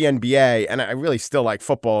 I love the NBA, and I really still like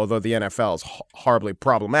football, although the NFL is horribly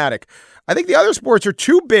problematic. I think the other sports are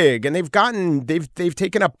too big, and they've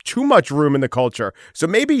taken up too much room in the culture. So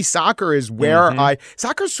maybe soccer is where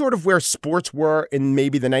soccer's sort of where sports were in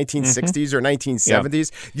maybe the 1960s or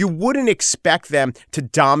 1970s. Yeah. You wouldn't expect them to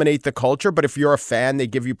dominate the culture, but if you're a fan, they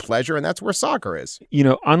give you pleasure, and that's where soccer is. You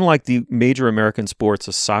know, unlike the major American sports,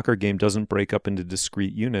 a soccer game doesn't break up into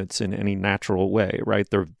discrete units in any natural way, right?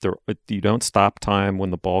 You don't stop time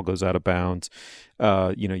when the ball goes out of bounds.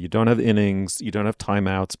 You don't have innings, you don't have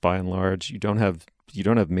timeouts by and large, you don't have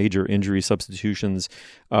major injury substitutions,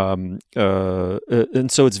 and so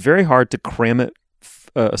it's very hard to cram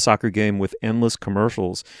a soccer game with endless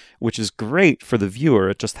commercials, which is great for the viewer.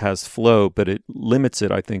 It just has flow, but it limits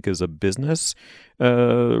it, I think, as a business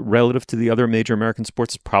relative to the other major American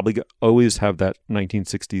sports. Probably always have that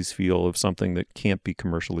 1960s feel of something that can't be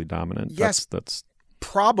commercially dominant. Yes. That's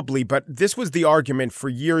probably, but this was the argument for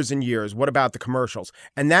years and years. What about the commercials?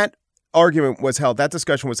 And that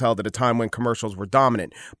discussion was held at a time when commercials were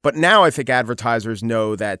dominant. But now I think advertisers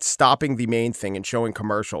know that stopping the main thing and showing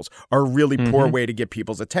commercials are a really poor way to get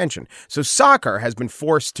people's attention. So soccer has been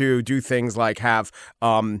forced to do things like have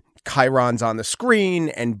chyrons on the screen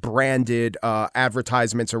and branded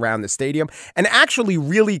advertisements around the stadium, and actually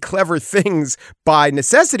really clever things by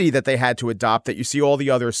necessity that they had to adopt that you see all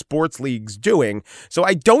the other sports leagues doing. So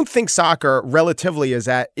I don't think soccer relatively is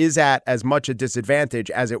at as much a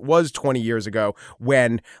disadvantage as it was 20 years ago,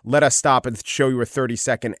 when let us stop and show you a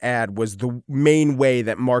 30-second ad was the main way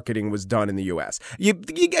that marketing was done in the U.S.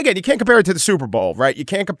 Again, you can't compare it to the Super Bowl, right? You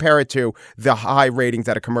can't compare it to the high ratings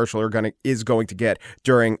that a commercial is going to get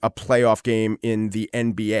during a playoff game in the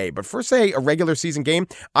NBA. But for, say, a regular season game,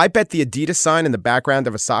 I bet the Adidas sign in the background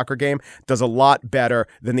of a soccer game does a lot better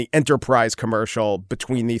than the Enterprise commercial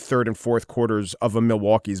between the third and fourth quarters of a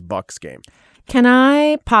Milwaukee's Bucks game. Can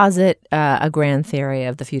I posit a grand theory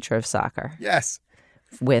of the future of soccer? Yes.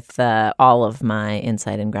 With all of my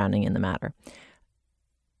insight and grounding in the matter.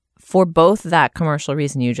 for both that commercial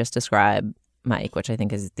reason you just described, Mike, which I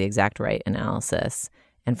think is the exact right analysis,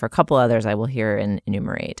 and for a couple others I will here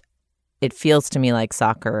enumerate, it feels to me like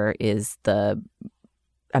soccer is the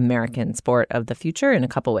American sport of the future in a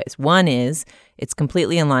couple ways. One is it's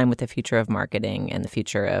completely in line with the future of marketing and the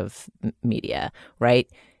future of media, right?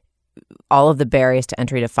 All of the barriers to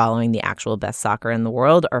entry to following the actual best soccer in the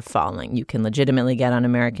world are falling. You can legitimately get on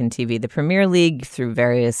American TV the Premier League through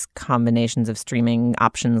various combinations of streaming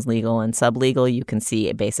options, legal and sub-legal. You can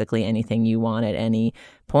see basically anything you want at any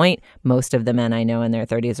point. Most of the men I know in their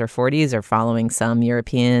 30s or 40s are following some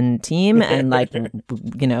European team and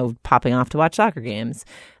popping off to watch soccer games.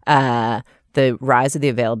 The rise of the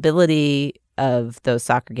availability of those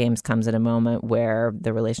soccer games comes at a moment where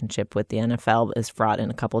the relationship with the NFL is fraught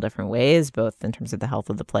in a couple different ways, both in terms of the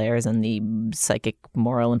health of the players and the psychic,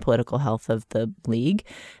 moral, and political health of the league.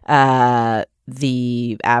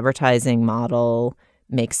 The advertising model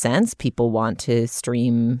makes sense. People want to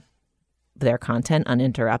stream their content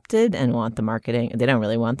uninterrupted and want the marketing. They don't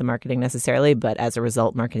really want the marketing necessarily, but as a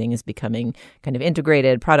result, marketing is becoming kind of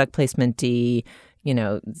integrated, product placement-y,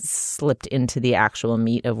 slipped into the actual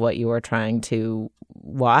meat of what you are trying to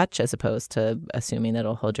watch, as opposed to assuming that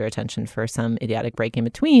it'll hold your attention for some idiotic break in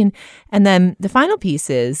between. And then the final piece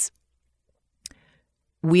is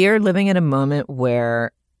we're living at a moment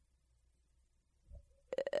where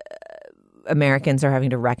Americans are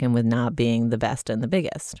having to reckon with not being the best and the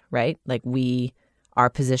biggest, right? Like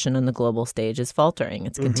our position on the global stage is faltering.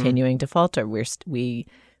 It's continuing to falter. We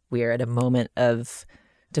are at a moment of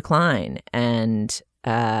decline. And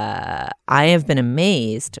I have been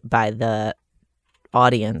amazed by the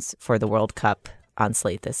audience for the World Cup on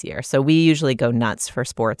Slate this year. So we usually go nuts for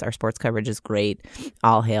sports. Our sports coverage is great.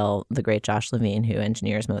 All hail the great Josh Levine, who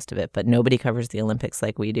engineers most of it. But nobody covers the Olympics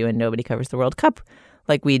like we do, and nobody covers the World Cup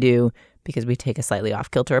like we do, because we take a slightly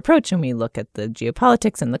off-kilter approach and we look at the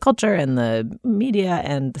geopolitics and the culture and the media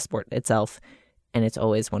and the sport itself. And it's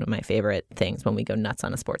always one of my favorite things when we go nuts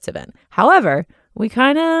on a sports event. However, we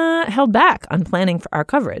kind of held back on planning for our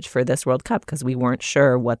coverage for this World Cup because we weren't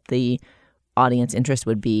sure what the audience interest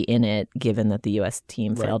would be in it, given that the U.S.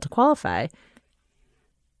 team failed to qualify.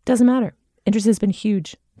 Doesn't matter. Interest has been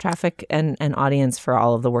huge. Traffic and audience for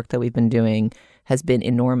all of the work that we've been doing has been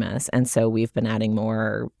enormous. And so we've been adding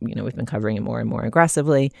more, we've been covering it more and more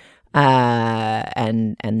aggressively.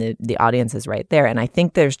 And the audience is right there. And I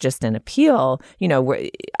think there's just an appeal,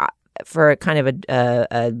 for kind of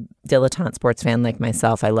a dilettante sports fan like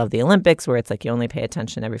myself. I love the Olympics, where it's like you only pay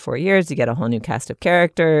attention every 4 years. You get a whole new cast of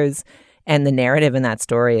characters. And the narrative in that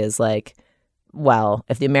story is like, well,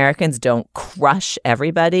 if the Americans don't crush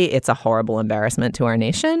everybody, it's a horrible embarrassment to our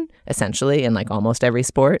nation, essentially, in like almost every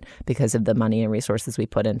sport, because of the money and resources we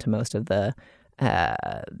put into most of the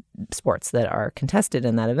sports that are contested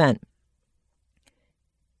in that event.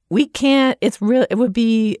 We can't, it would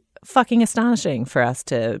be fucking astonishing for us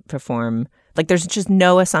to perform. Like, there's just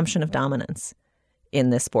no assumption of dominance in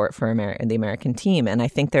this sport for the American team. And I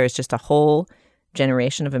think there is just a whole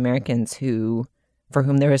generation of Americans for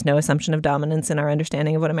whom there is no assumption of dominance in our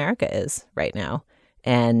understanding of what America is right now.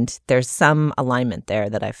 And there's some alignment there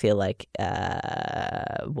that I feel like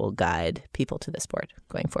will guide people to the sport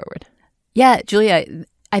going forward. Yeah, Julia,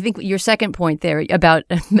 I think your second point there about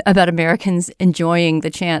Americans enjoying the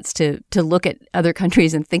chance to look at other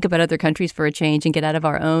countries and think about other countries for a change and get out of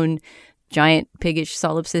our own giant, piggish,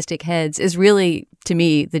 solipsistic heads is really, to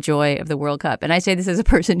me, the joy of the World Cup. And I say this as a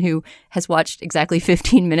person who has watched exactly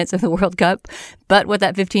 15 minutes of the World Cup. But what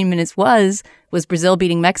that 15 minutes was Brazil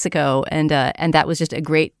beating Mexico. And that was just a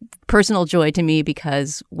great personal joy to me,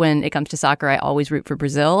 because when it comes to soccer, I always root for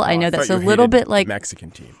Brazil. I know that's a little bit like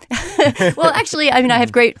Mexican team. Well, actually, I mean, I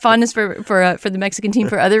have great fondness for the Mexican team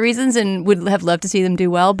for other reasons and would have loved to see them do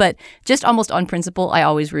well. But just almost on principle, I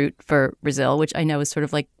always root for Brazil, which I know is sort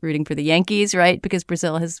of like rooting for the Yankees, right? Because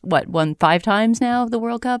Brazil has, won 5 times now the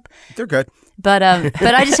World Cup? They're good. But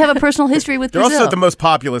I just have a personal history with Brazil. They're also the most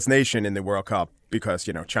populous nation in the World Cup because,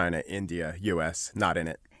 China, India, U.S., not in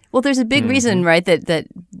it. Well, there's a big reason, right, that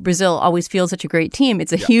Brazil always feels such a great team.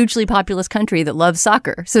 It's a hugely populous country that loves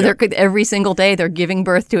soccer. So every single day they're giving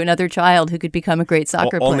birth to another child who could become a great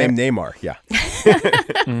soccer player. All named Neymar, yeah.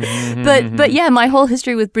 But yeah, my whole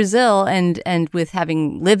history with Brazil and with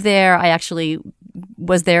having lived there, I actually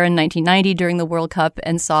was there in 1990 during the World Cup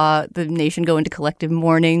and saw the nation go into collective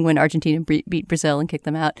mourning when Argentina beat Brazil and kicked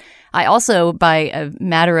them out. I also, by a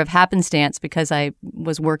matter of happenstance, because I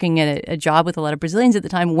was working at a job with a lot of Brazilians at the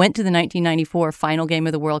time, went to the 1994 final game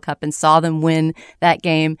of the World Cup and saw them win that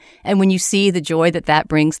game. And when you see the joy that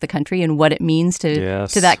brings the country and what it means to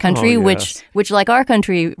that country, which like our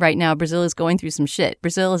country right now, Brazil is going through some shit.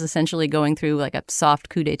 Brazil is essentially going through like a soft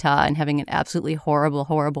coup d'etat and having an absolutely horrible,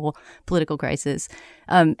 horrible political crisis.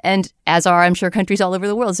 And as are, I'm sure, countries all over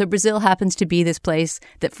the world. So Brazil happens to be this place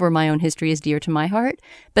that for my own history is dear to my heart.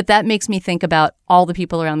 But that makes me think about all the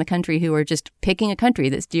people around the country who are just picking a country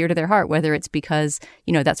that's dear to their heart, whether it's because,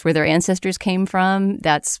 that's where their ancestors came from.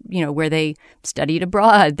 That's, where they studied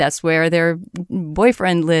abroad. That's where their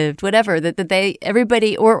boyfriend lived, whatever,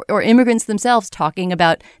 everybody or immigrants themselves talking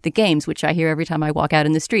about the games, which I hear every time I walk out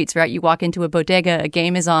in the streets, right? You walk into a bodega, a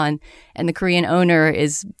game is on, and the Korean owner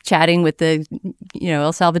is chatting with the,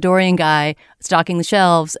 El Salvadorian guy stocking the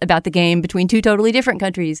shelves about the game between two totally different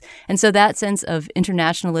countries. And so that sense of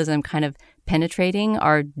internationalism kind of penetrating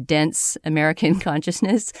our dense American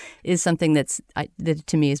consciousness is something that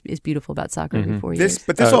to me is beautiful about soccer every 4 years.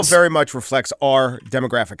 But this all very much reflects our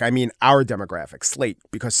demographic. I mean, our demographic, Slate,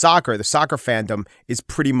 because the soccer fandom is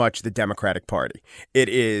pretty much the Democratic Party. It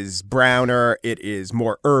is browner. It is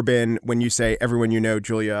more urban. When you say everyone you know,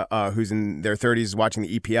 Julia, who's in their 30s is watching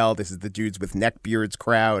the EPL, this is the dudes with neck beards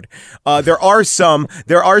crowd. There are some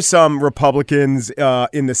Republicans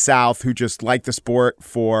in the South who just like the sport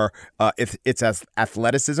for its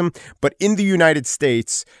athleticism. But in the United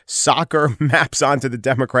States, soccer maps onto the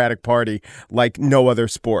Democratic Party like no other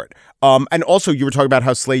sport. And also, you were talking about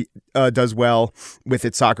how Slate does well with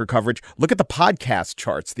its soccer coverage. Look at the podcast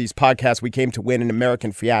charts. These podcasts, We Came to Win, an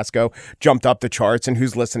American Fiasco, jumped up the charts, and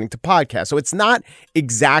who's listening to podcasts. So it's not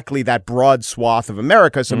exactly that broad swath of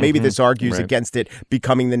America. So maybe this argues against it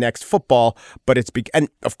becoming the next football. But and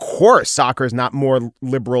of course, soccer is not more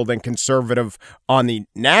liberal than conservative on the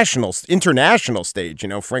international stage.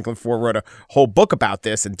 Franklin Ford wrote a whole book about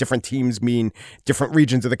this, and different teams mean different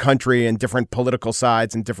regions of the country and different political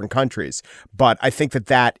sides in different countries. But I think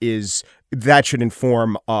that should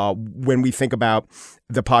inform when we think about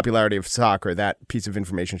the popularity of soccer. That piece of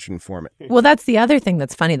information should inform it. Well, that's the other thing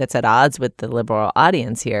that's funny that's at odds with the liberal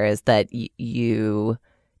audience here is that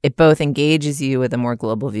it both engages you with a more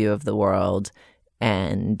global view of the world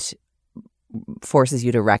and forces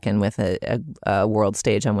you to reckon with a world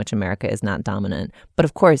stage on which America is not dominant. But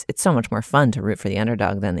of course, it's so much more fun to root for the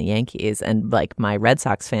underdog than the Yankees. And like my Red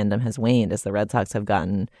Sox fandom has waned as the Red Sox have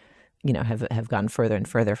gotten, have gone further and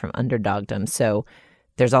further from underdogdom. So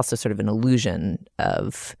there's also sort of an illusion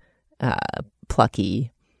of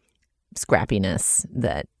plucky scrappiness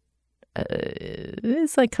that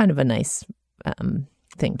is like kind of a nice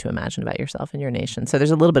thing to imagine about yourself and your nation. So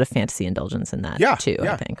there's a little bit of fantasy indulgence in that too,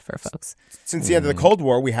 I think, for folks. Since the end of the Cold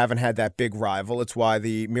War, we haven't had that big rival. It's why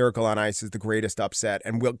the Miracle on Ice is the greatest upset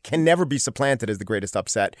and can never be supplanted as the greatest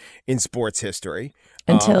upset in sports history.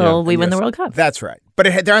 Until we win the World Cup. That's right. But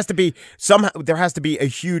there has to be a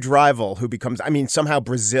huge rival who becomes, somehow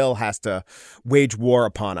Brazil has to wage war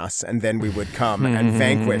upon us, and then we would come and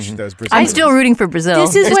vanquish those Brazilians. I'm still rooting for Brazil.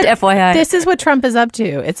 FYI. This is what Trump is up to.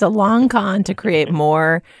 It's a long con to create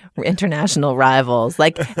more international rivals.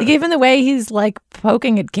 Like, even the way he's like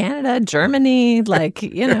poking at Canada, Germany, like,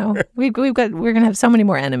 we're going to have so many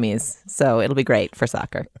more enemies. So it'll be great for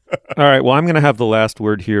soccer. All right. Well, I'm going to have the last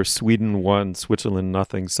word here. Sweden 1, Switzerland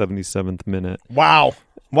nothing, 77th minute. Wow.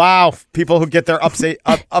 People who get their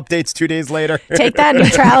updates 2 days later. Take that,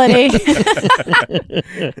 neutrality.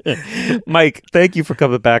 Mike, thank you for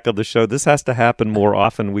coming back on the show. This has to happen more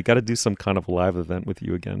often. We got to do some kind of live event with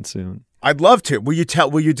you again soon. I'd love to. Will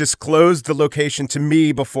you disclose the location to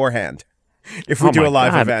me beforehand if we do a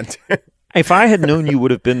live event? If I had known you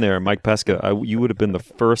would have been there, Mike Pesca, you would have been the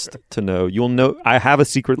first to know. You'll know. I have a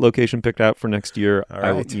secret location picked out for next year. Right.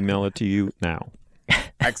 I will email it to you now.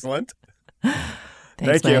 Excellent.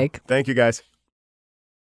 Thanks, Mike. Thank you, guys.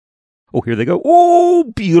 Oh, here they go. Oh,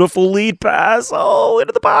 beautiful lead pass. Oh,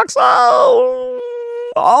 into the box. Oh,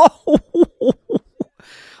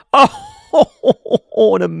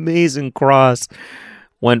 an amazing cross.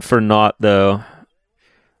 Went for naught, though.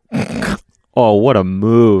 Oh, what a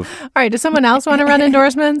move. All right, does someone else want to run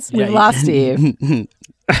endorsements? We've lost Steve.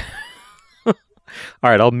 All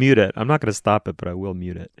right, I'll mute it. I'm not going to stop it, but I will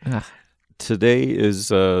mute it. Today is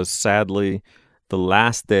sadly the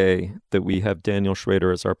last day that we have Daniel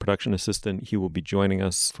Schrader as our production assistant. He will be joining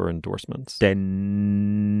us for endorsements.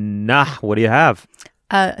 What do you have?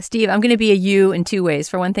 Steve, I'm going to be a you in two ways.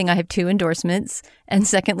 For one thing, I have 2 endorsements. And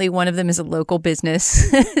secondly, one of them is a local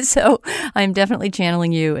business. So I'm definitely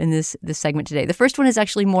channeling you in this segment today. The first one is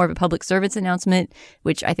actually more of a public service announcement,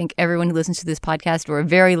 which I think everyone who listens to this podcast, or a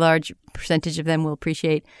very large percentage of them, will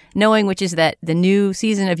appreciate knowing, which is that the new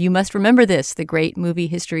season of You Must Remember This, the great movie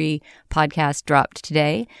history podcast, dropped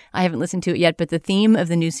today. I haven't listened to it yet, but the theme of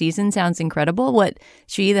the new season sounds incredible. What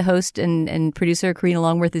she, the host and producer, Karina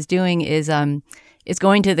Longworth, is doing is it's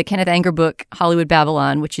going to the Kenneth Anger book, Hollywood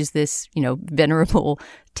Babylon, which is this, venerable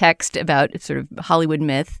text about sort of Hollywood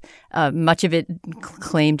myth, much of it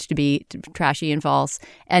claimed to be trashy and false,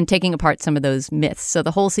 and taking apart some of those myths. So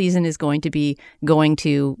the whole season is going to be going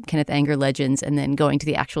to Kenneth Anger legends and then going to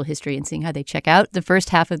the actual history and seeing how they check out. The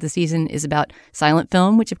first half of the season is about silent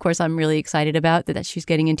film, which of course I'm really excited about that she's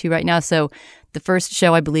getting into right now. So the first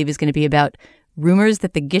show, I believe, is going to be about rumors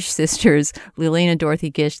that the Gish sisters, Lillian and Dorothy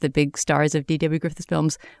Gish, the big stars of D.W. Griffith's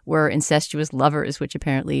films, were incestuous lovers, which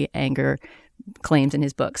apparently Anger claims in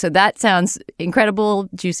his book. So that sounds incredible,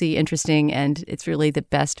 juicy, interesting, and it's really the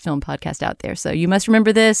best film podcast out there. So You Must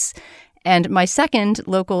Remember This. And my second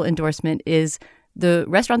local endorsement is the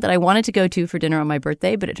restaurant that I wanted to go to for dinner on my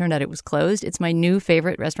birthday, but it turned out it was closed. It's my new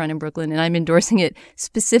favorite restaurant in Brooklyn, and I'm endorsing it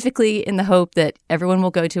specifically in the hope that everyone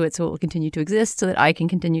will go to it so it will continue to exist so that I can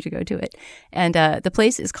continue to go to it. And the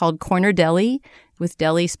place is called Corner Deli, with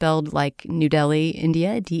Delhi spelled like New Delhi,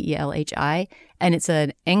 India, Delhi. And it's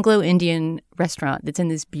an Anglo-Indian restaurant that's in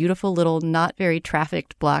this beautiful little, not very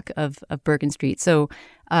trafficked block of Bergen Street. So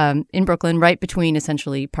in Brooklyn, right between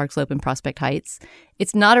essentially Park Slope and Prospect Heights.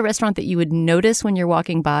 It's not a restaurant that you would notice when you're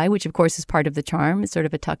walking by, which of course is part of the charm. It's sort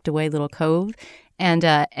of a tucked away little cove. And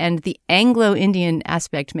the Anglo-Indian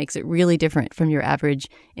aspect makes it really different from your average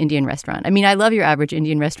Indian restaurant. I mean, I love your average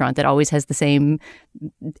Indian restaurant that always has the same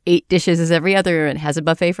 8 dishes as every other and has a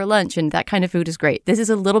buffet for lunch, and that kind of food is great. This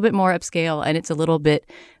is a little bit more upscale, and it's a little bit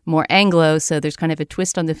more Anglo, so there's kind of a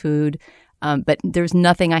twist on the food. But there's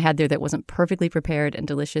nothing I had there that wasn't perfectly prepared and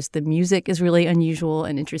delicious. The music is really unusual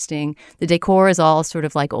and interesting. The decor is all sort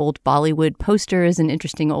of like old Bollywood posters and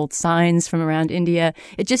interesting old signs from around India.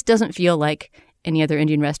 It just doesn't feel like any other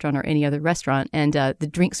Indian restaurant or any other restaurant. And the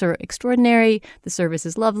drinks are extraordinary. The service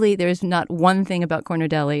is lovely. There's not one thing about Corner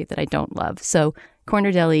Deli that I don't love. So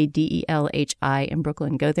Corner Deli, Delhi in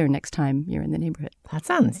Brooklyn. Go there next time you're in the neighborhood. That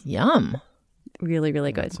sounds yum. Really,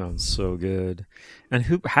 really good. That sounds so good.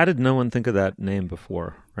 And how did no one think of that name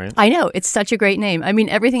before, right? I know. It's such a great name. I mean,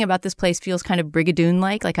 everything about this place feels kind of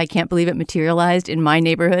Brigadoon-like. Like, I can't believe it materialized in my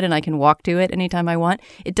neighborhood and I can walk to it anytime I want.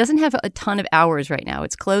 It doesn't have a ton of hours right now.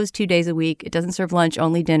 It's closed 2 days a week. It doesn't serve lunch,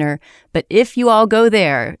 only dinner. But if you all go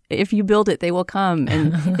there, if you build it, they will come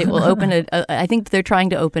and it will open I think they're trying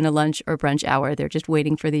to open a lunch or brunch hour. They're just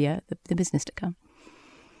waiting for the business to come.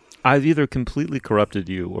 I've either completely corrupted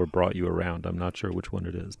you or brought you around. I'm not sure which one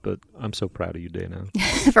it is, but I'm so proud of you, Dana.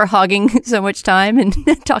 For hogging so much time and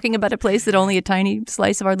talking about a place that only a tiny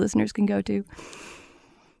slice of our listeners can go to.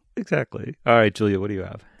 Exactly. All right, Julia, what do you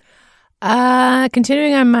have?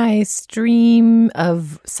 Continuing on my stream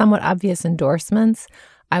of somewhat obvious endorsements,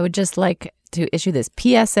 I would just like to issue this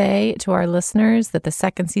PSA to our listeners that the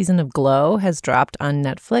second season of Glow has dropped on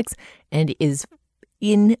Netflix and is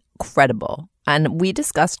incredible. And we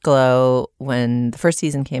discussed Glow when the first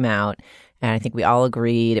season came out, and I think we all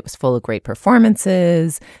agreed it was full of great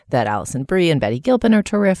performances, that Alison Brie and Betty Gilpin are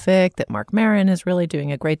terrific, that Marc Maron is really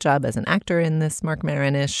doing a great job as an actor in this Marc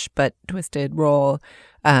Maron-ish but twisted role,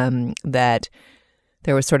 that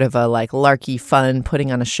there was sort of a like larky fun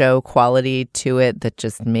putting on a show quality to it that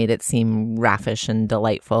just made it seem raffish and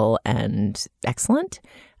delightful and excellent.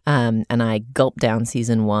 And I gulped down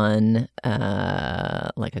season 1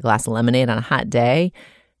 like a glass of lemonade on a hot day.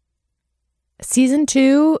 Season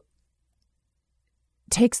 2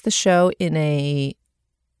 takes the show in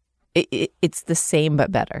it's the same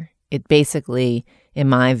but better. It basically, in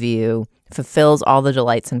my view, fulfills all the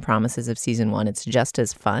delights and promises of season 1. It's just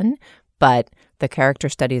as fun, but the character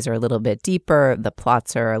studies are a little bit deeper. The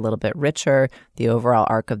plots are a little bit richer. The overall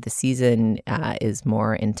arc of the season is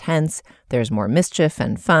more intense. There's more mischief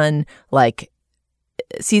and fun. Like,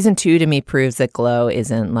 season 2 to me proves that Glow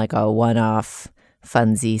isn't like a one-off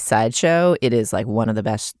funsy sideshow. It is like one of the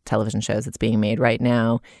best television shows that's being made right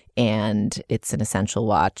now, and it's an essential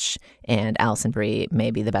watch. And Alison Brie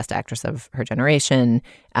may be the best actress of her generation,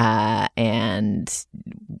 and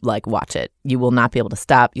like, watch it. You will not be able to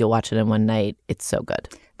stop. You'll watch it in one night. It's so good.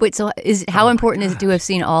 Wait, so how important is it to have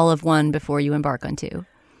seen all of 1 before you embark on 2?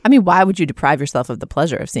 I mean, why would you deprive yourself of the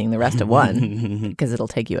pleasure of seeing the rest of 1? Because it'll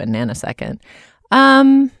take you a nanosecond.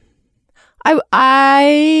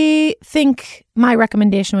 I think my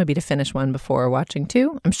recommendation would be to finish 1 before watching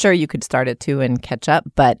 2. I'm sure you could start at 2 and catch up,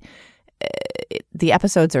 but the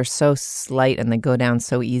episodes are so slight and they go down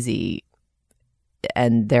so easy.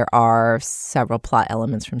 And there are several plot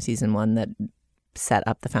elements from season 1 that set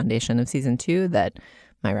up the foundation of season 2 that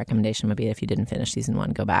my recommendation would be if you didn't finish season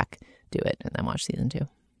 1, go back, do it, and then watch season 2.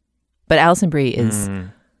 But Alison Brie is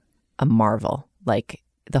a marvel. Like,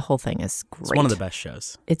 the whole thing is great. It's one of the best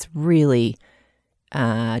shows. It's really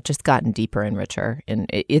just gotten deeper and richer. And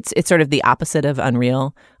it's sort of the opposite of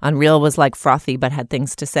Unreal. Unreal was like frothy but had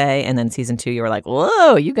things to say. And then season 2, you were like,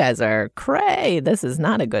 whoa, you guys are cray. This is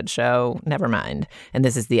not a good show. Never mind. And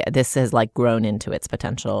this has like grown into its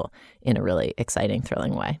potential in a really exciting,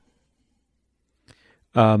 thrilling way.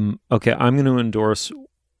 Okay, I'm going to endorse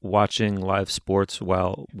watching live sports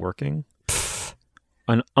while working.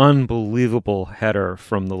 An unbelievable header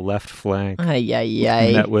from the left flank.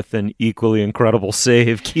 Met with an equally incredible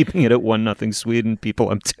save, keeping it at 1-0 Sweden. People,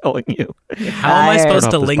 I'm telling you. How am I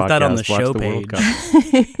supposed to link that on the show page?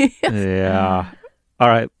 Yeah. All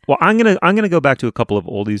right. Well, I'm gonna go back to a couple of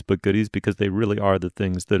oldies but goodies because they really are the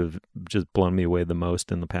things that have just blown me away the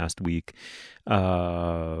most in the past week.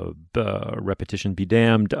 Repetition be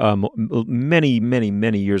damned.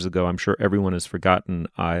 Many years ago, I'm sure everyone has forgotten,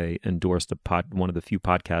 I endorsed one of the few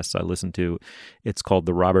podcasts I listen to. It's called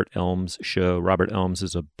The Robert Elms Show. Robert Elms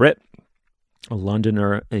is a Brit, a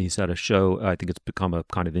Londoner. He's had a show. I think it's become a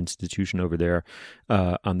kind of institution over there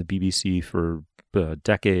on the BBC for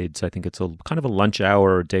decades. I think it's a kind of a lunch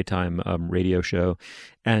hour or daytime radio show.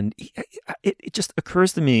 And it just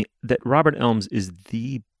occurs to me that Robert Elms is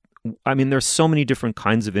there's so many different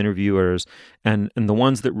kinds of interviewers, and the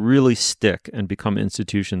ones that really stick and become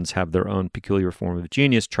institutions have their own peculiar form of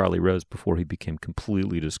genius. Charlie Rose, before he became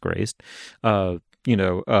completely disgraced.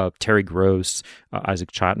 Terry Gross,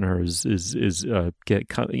 Isaac Chotiner is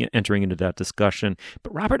entering into that discussion.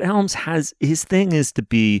 But Robert Elms his thing is to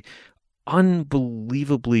be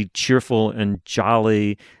unbelievably cheerful and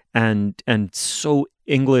jolly and so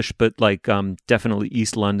English, but like definitely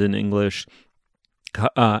East London English.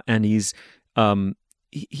 And he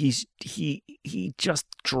just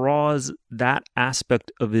draws that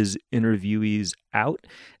aspect of his interviewees out,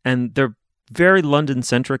 and they're very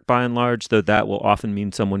London-centric by and large, though that will often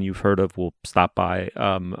mean someone you've heard of will stop by.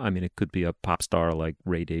 It could be a pop star like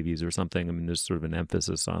Ray Davies or something. I mean, there's sort of an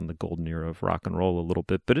emphasis on the golden era of rock and roll a little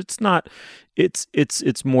bit, but it's not.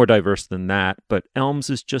 It's more diverse than that. But Elms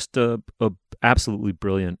is just a absolutely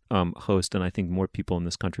brilliant host, and I think more people in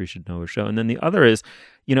this country should know his show. And then the other is,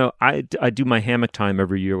 I do my hammock time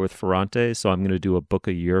every year with Ferrante, so I'm going to do a book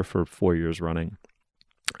a year for 4 years running.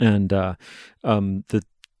 And the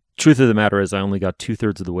truth of the matter is I only got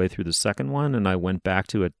 2/3 of the way through the second one, and I went back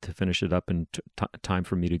to it to finish it up in time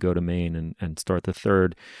for me to go to Maine and start the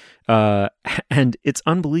third. And it's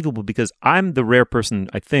unbelievable because I'm the rare person,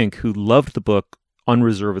 I think, who loved the book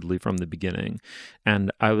unreservedly from the beginning.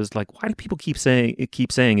 And I was like, why do people keep saying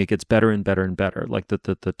it gets better and better and better? Like the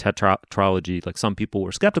tetralogy, like some people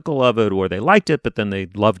were skeptical of it or they liked it, but then they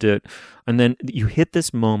loved it. And then you hit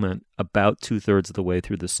this moment about 2/3 of the way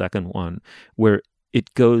through the second one where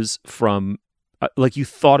it goes from like you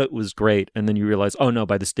thought it was great, and then you realize, oh no,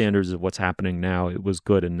 by the standards of what's happening now, it was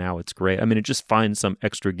good, and now it's great. I mean, it just finds some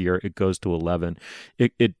extra gear. It goes to 11.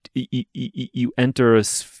 You enter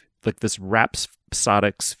like this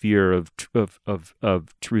rhapsodic sphere of truth,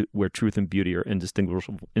 where truth and beauty are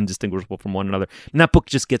indistinguishable from one another. And that book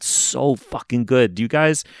just gets so fucking good. Do you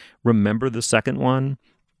guys remember the second one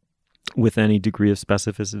with any degree of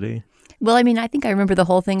specificity? Well, I mean, I think I remember the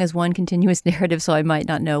whole thing as one continuous narrative, so I might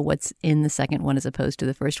not know what's in the second one as opposed to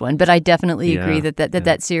the first one. But I definitely agree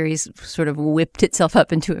that series sort of whipped itself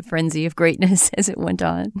up into a frenzy of greatness as it went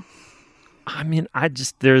on. I mean,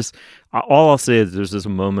 all I'll say is there's this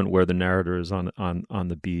moment where the narrator is on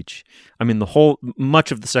the beach. I mean,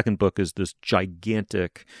 much of the second book is this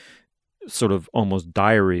gigantic sort of almost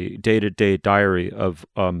day-to-day diary of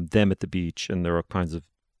them at the beach, and there are kinds of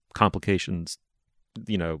complications,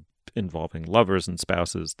 involving lovers and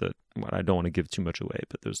spouses that I don't want to give too much away,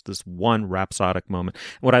 but there's this one rhapsodic moment.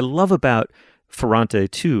 What I love about Ferrante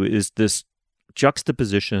too is this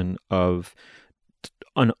juxtaposition of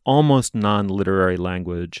an almost non-literary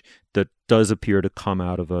language that does appear to come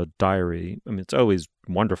out of a diary. I mean, it's always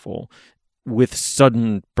wonderful, with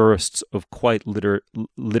sudden bursts of quite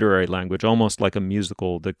literary language, almost like a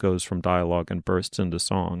musical that goes from dialogue and bursts into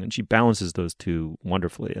song. And she balances those two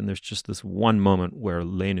wonderfully. And there's just this one moment where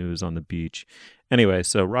Lenu is on the beach. Anyway,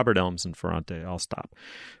 so Robert Elms and Ferrante, I'll stop.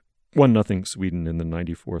 1-0 Sweden in the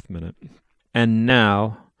 94th minute. And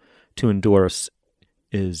now to endorse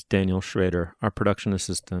is Daniel Schrader, our production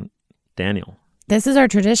assistant. Daniel. This is our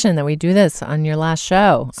tradition that we do this on your last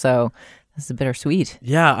show, so this is bittersweet.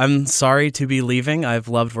 Yeah, I'm sorry to be leaving. I've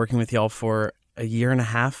loved working with y'all for a year and a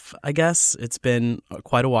half, I guess. It's been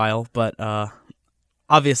quite a while, but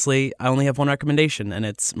obviously I only have one recommendation, and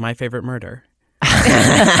it's My Favorite Murder.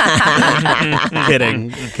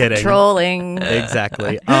 Kidding. Trolling.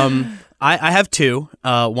 Exactly. I have two.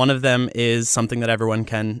 One of them is something that everyone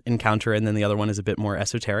can encounter, and then the other one is a bit more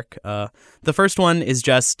esoteric. The first one is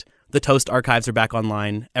just the Toast archives are back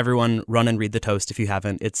online. Everyone run and read the Toast if you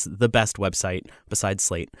haven't. It's the best website besides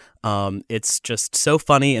Slate. It's just so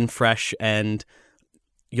funny and fresh, and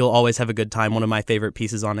you'll always have a good time. One of my favorite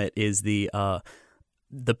pieces on it is the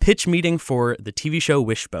pitch meeting for the TV show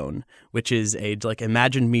Wishbone, which is a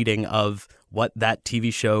imagined meeting of what that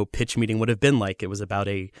TV show pitch meeting would have been like. It was about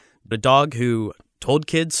a dog who told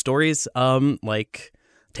kids stories like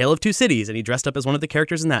Tale of Two Cities, and he dressed up as one of the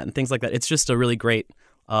characters in that and things like that. It's just a really great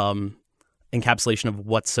encapsulation of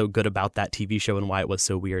what's so good about that TV show and why it was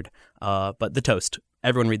so weird. But the Toast.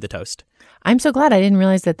 Everyone read the Toast. I'm so glad. I didn't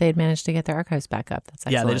realize that they had managed to get their archives back up. That's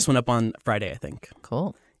excellent. Yeah, they just went up on Friday, I think.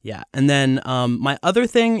 Cool. Yeah. And then my other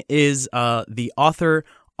thing is the author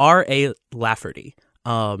R.A. Lafferty.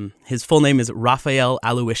 His full name is Raphael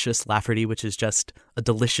Aloysius Lafferty, which is just a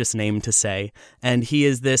delicious name to say. And he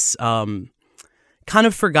is this kind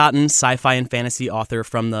of forgotten sci-fi and fantasy author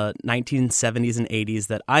from the 1970s and 80s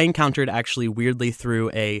that I encountered actually weirdly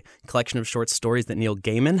through a collection of short stories that Neil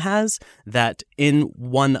Gaiman has, that in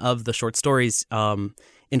one of the short stories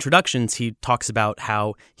introductions, he talks about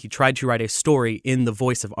how he tried to write a story in the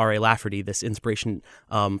voice of R.A. Lafferty, this inspiration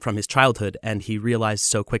from his childhood, and he realized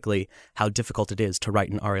so quickly how difficult it is to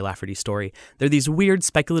write an R.A. Lafferty story. They're these weird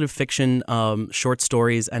speculative fiction short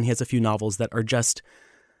stories, and he has a few novels that are just...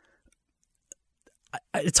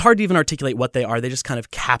 It's hard to even articulate what they are. They just kind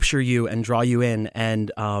of capture you and draw you in, and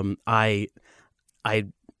I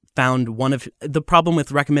found one of... The problem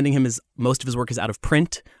with recommending him is most of his work is out of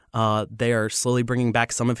print. They are slowly bringing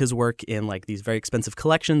back some of his work in like these very expensive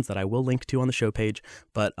collections that I will link to on the show page.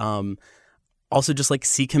 But also just like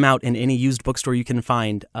seek him out in any used bookstore you can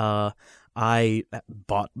find. I've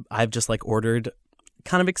just like ordered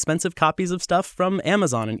kind of expensive copies of stuff from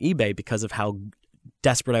Amazon and eBay because of how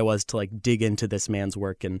desperate I was to like dig into this man's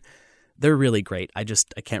work, and they're really great. I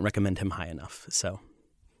can't recommend him high enough. So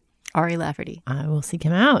R.A. Lafferty. I will seek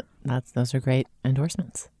him out. Those are great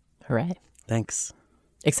endorsements. Hooray. Thanks.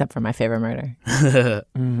 Except for My Favorite Murder.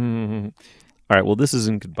 Mm-hmm. All right. Well, this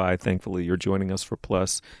isn't goodbye. Thankfully, you're joining us for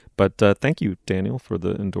Plus. But thank you, Daniel, for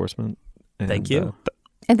the endorsement. And, thank you.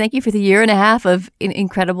 And thank you for the year and a half of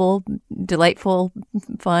incredible, delightful,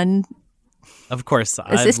 fun. Of course.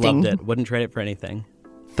 Assisting. I've loved it. Wouldn't trade it for anything.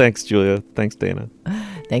 Thanks, Julia. Thanks, Dana.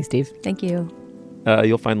 Thanks, Steve. Thank you.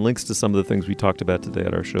 You'll find links to some of the things we talked about today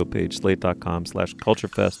at our show page,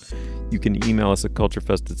 slate.com/culturefest. You can email us at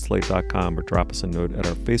culturefest@slate.com or drop us a note at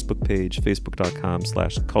our Facebook page,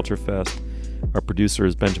 facebook.com/culturefest. Our producer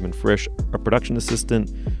is Benjamin Frisch. Our production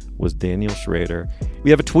assistant was Daniel Schrader.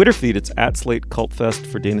 We have a Twitter feed. It's @SlateCultFest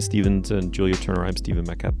for Dana Stevens and Julia Turner. I'm Stephen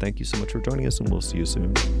Metcalf. Thank you so much for joining us, and we'll see you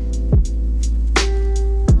soon.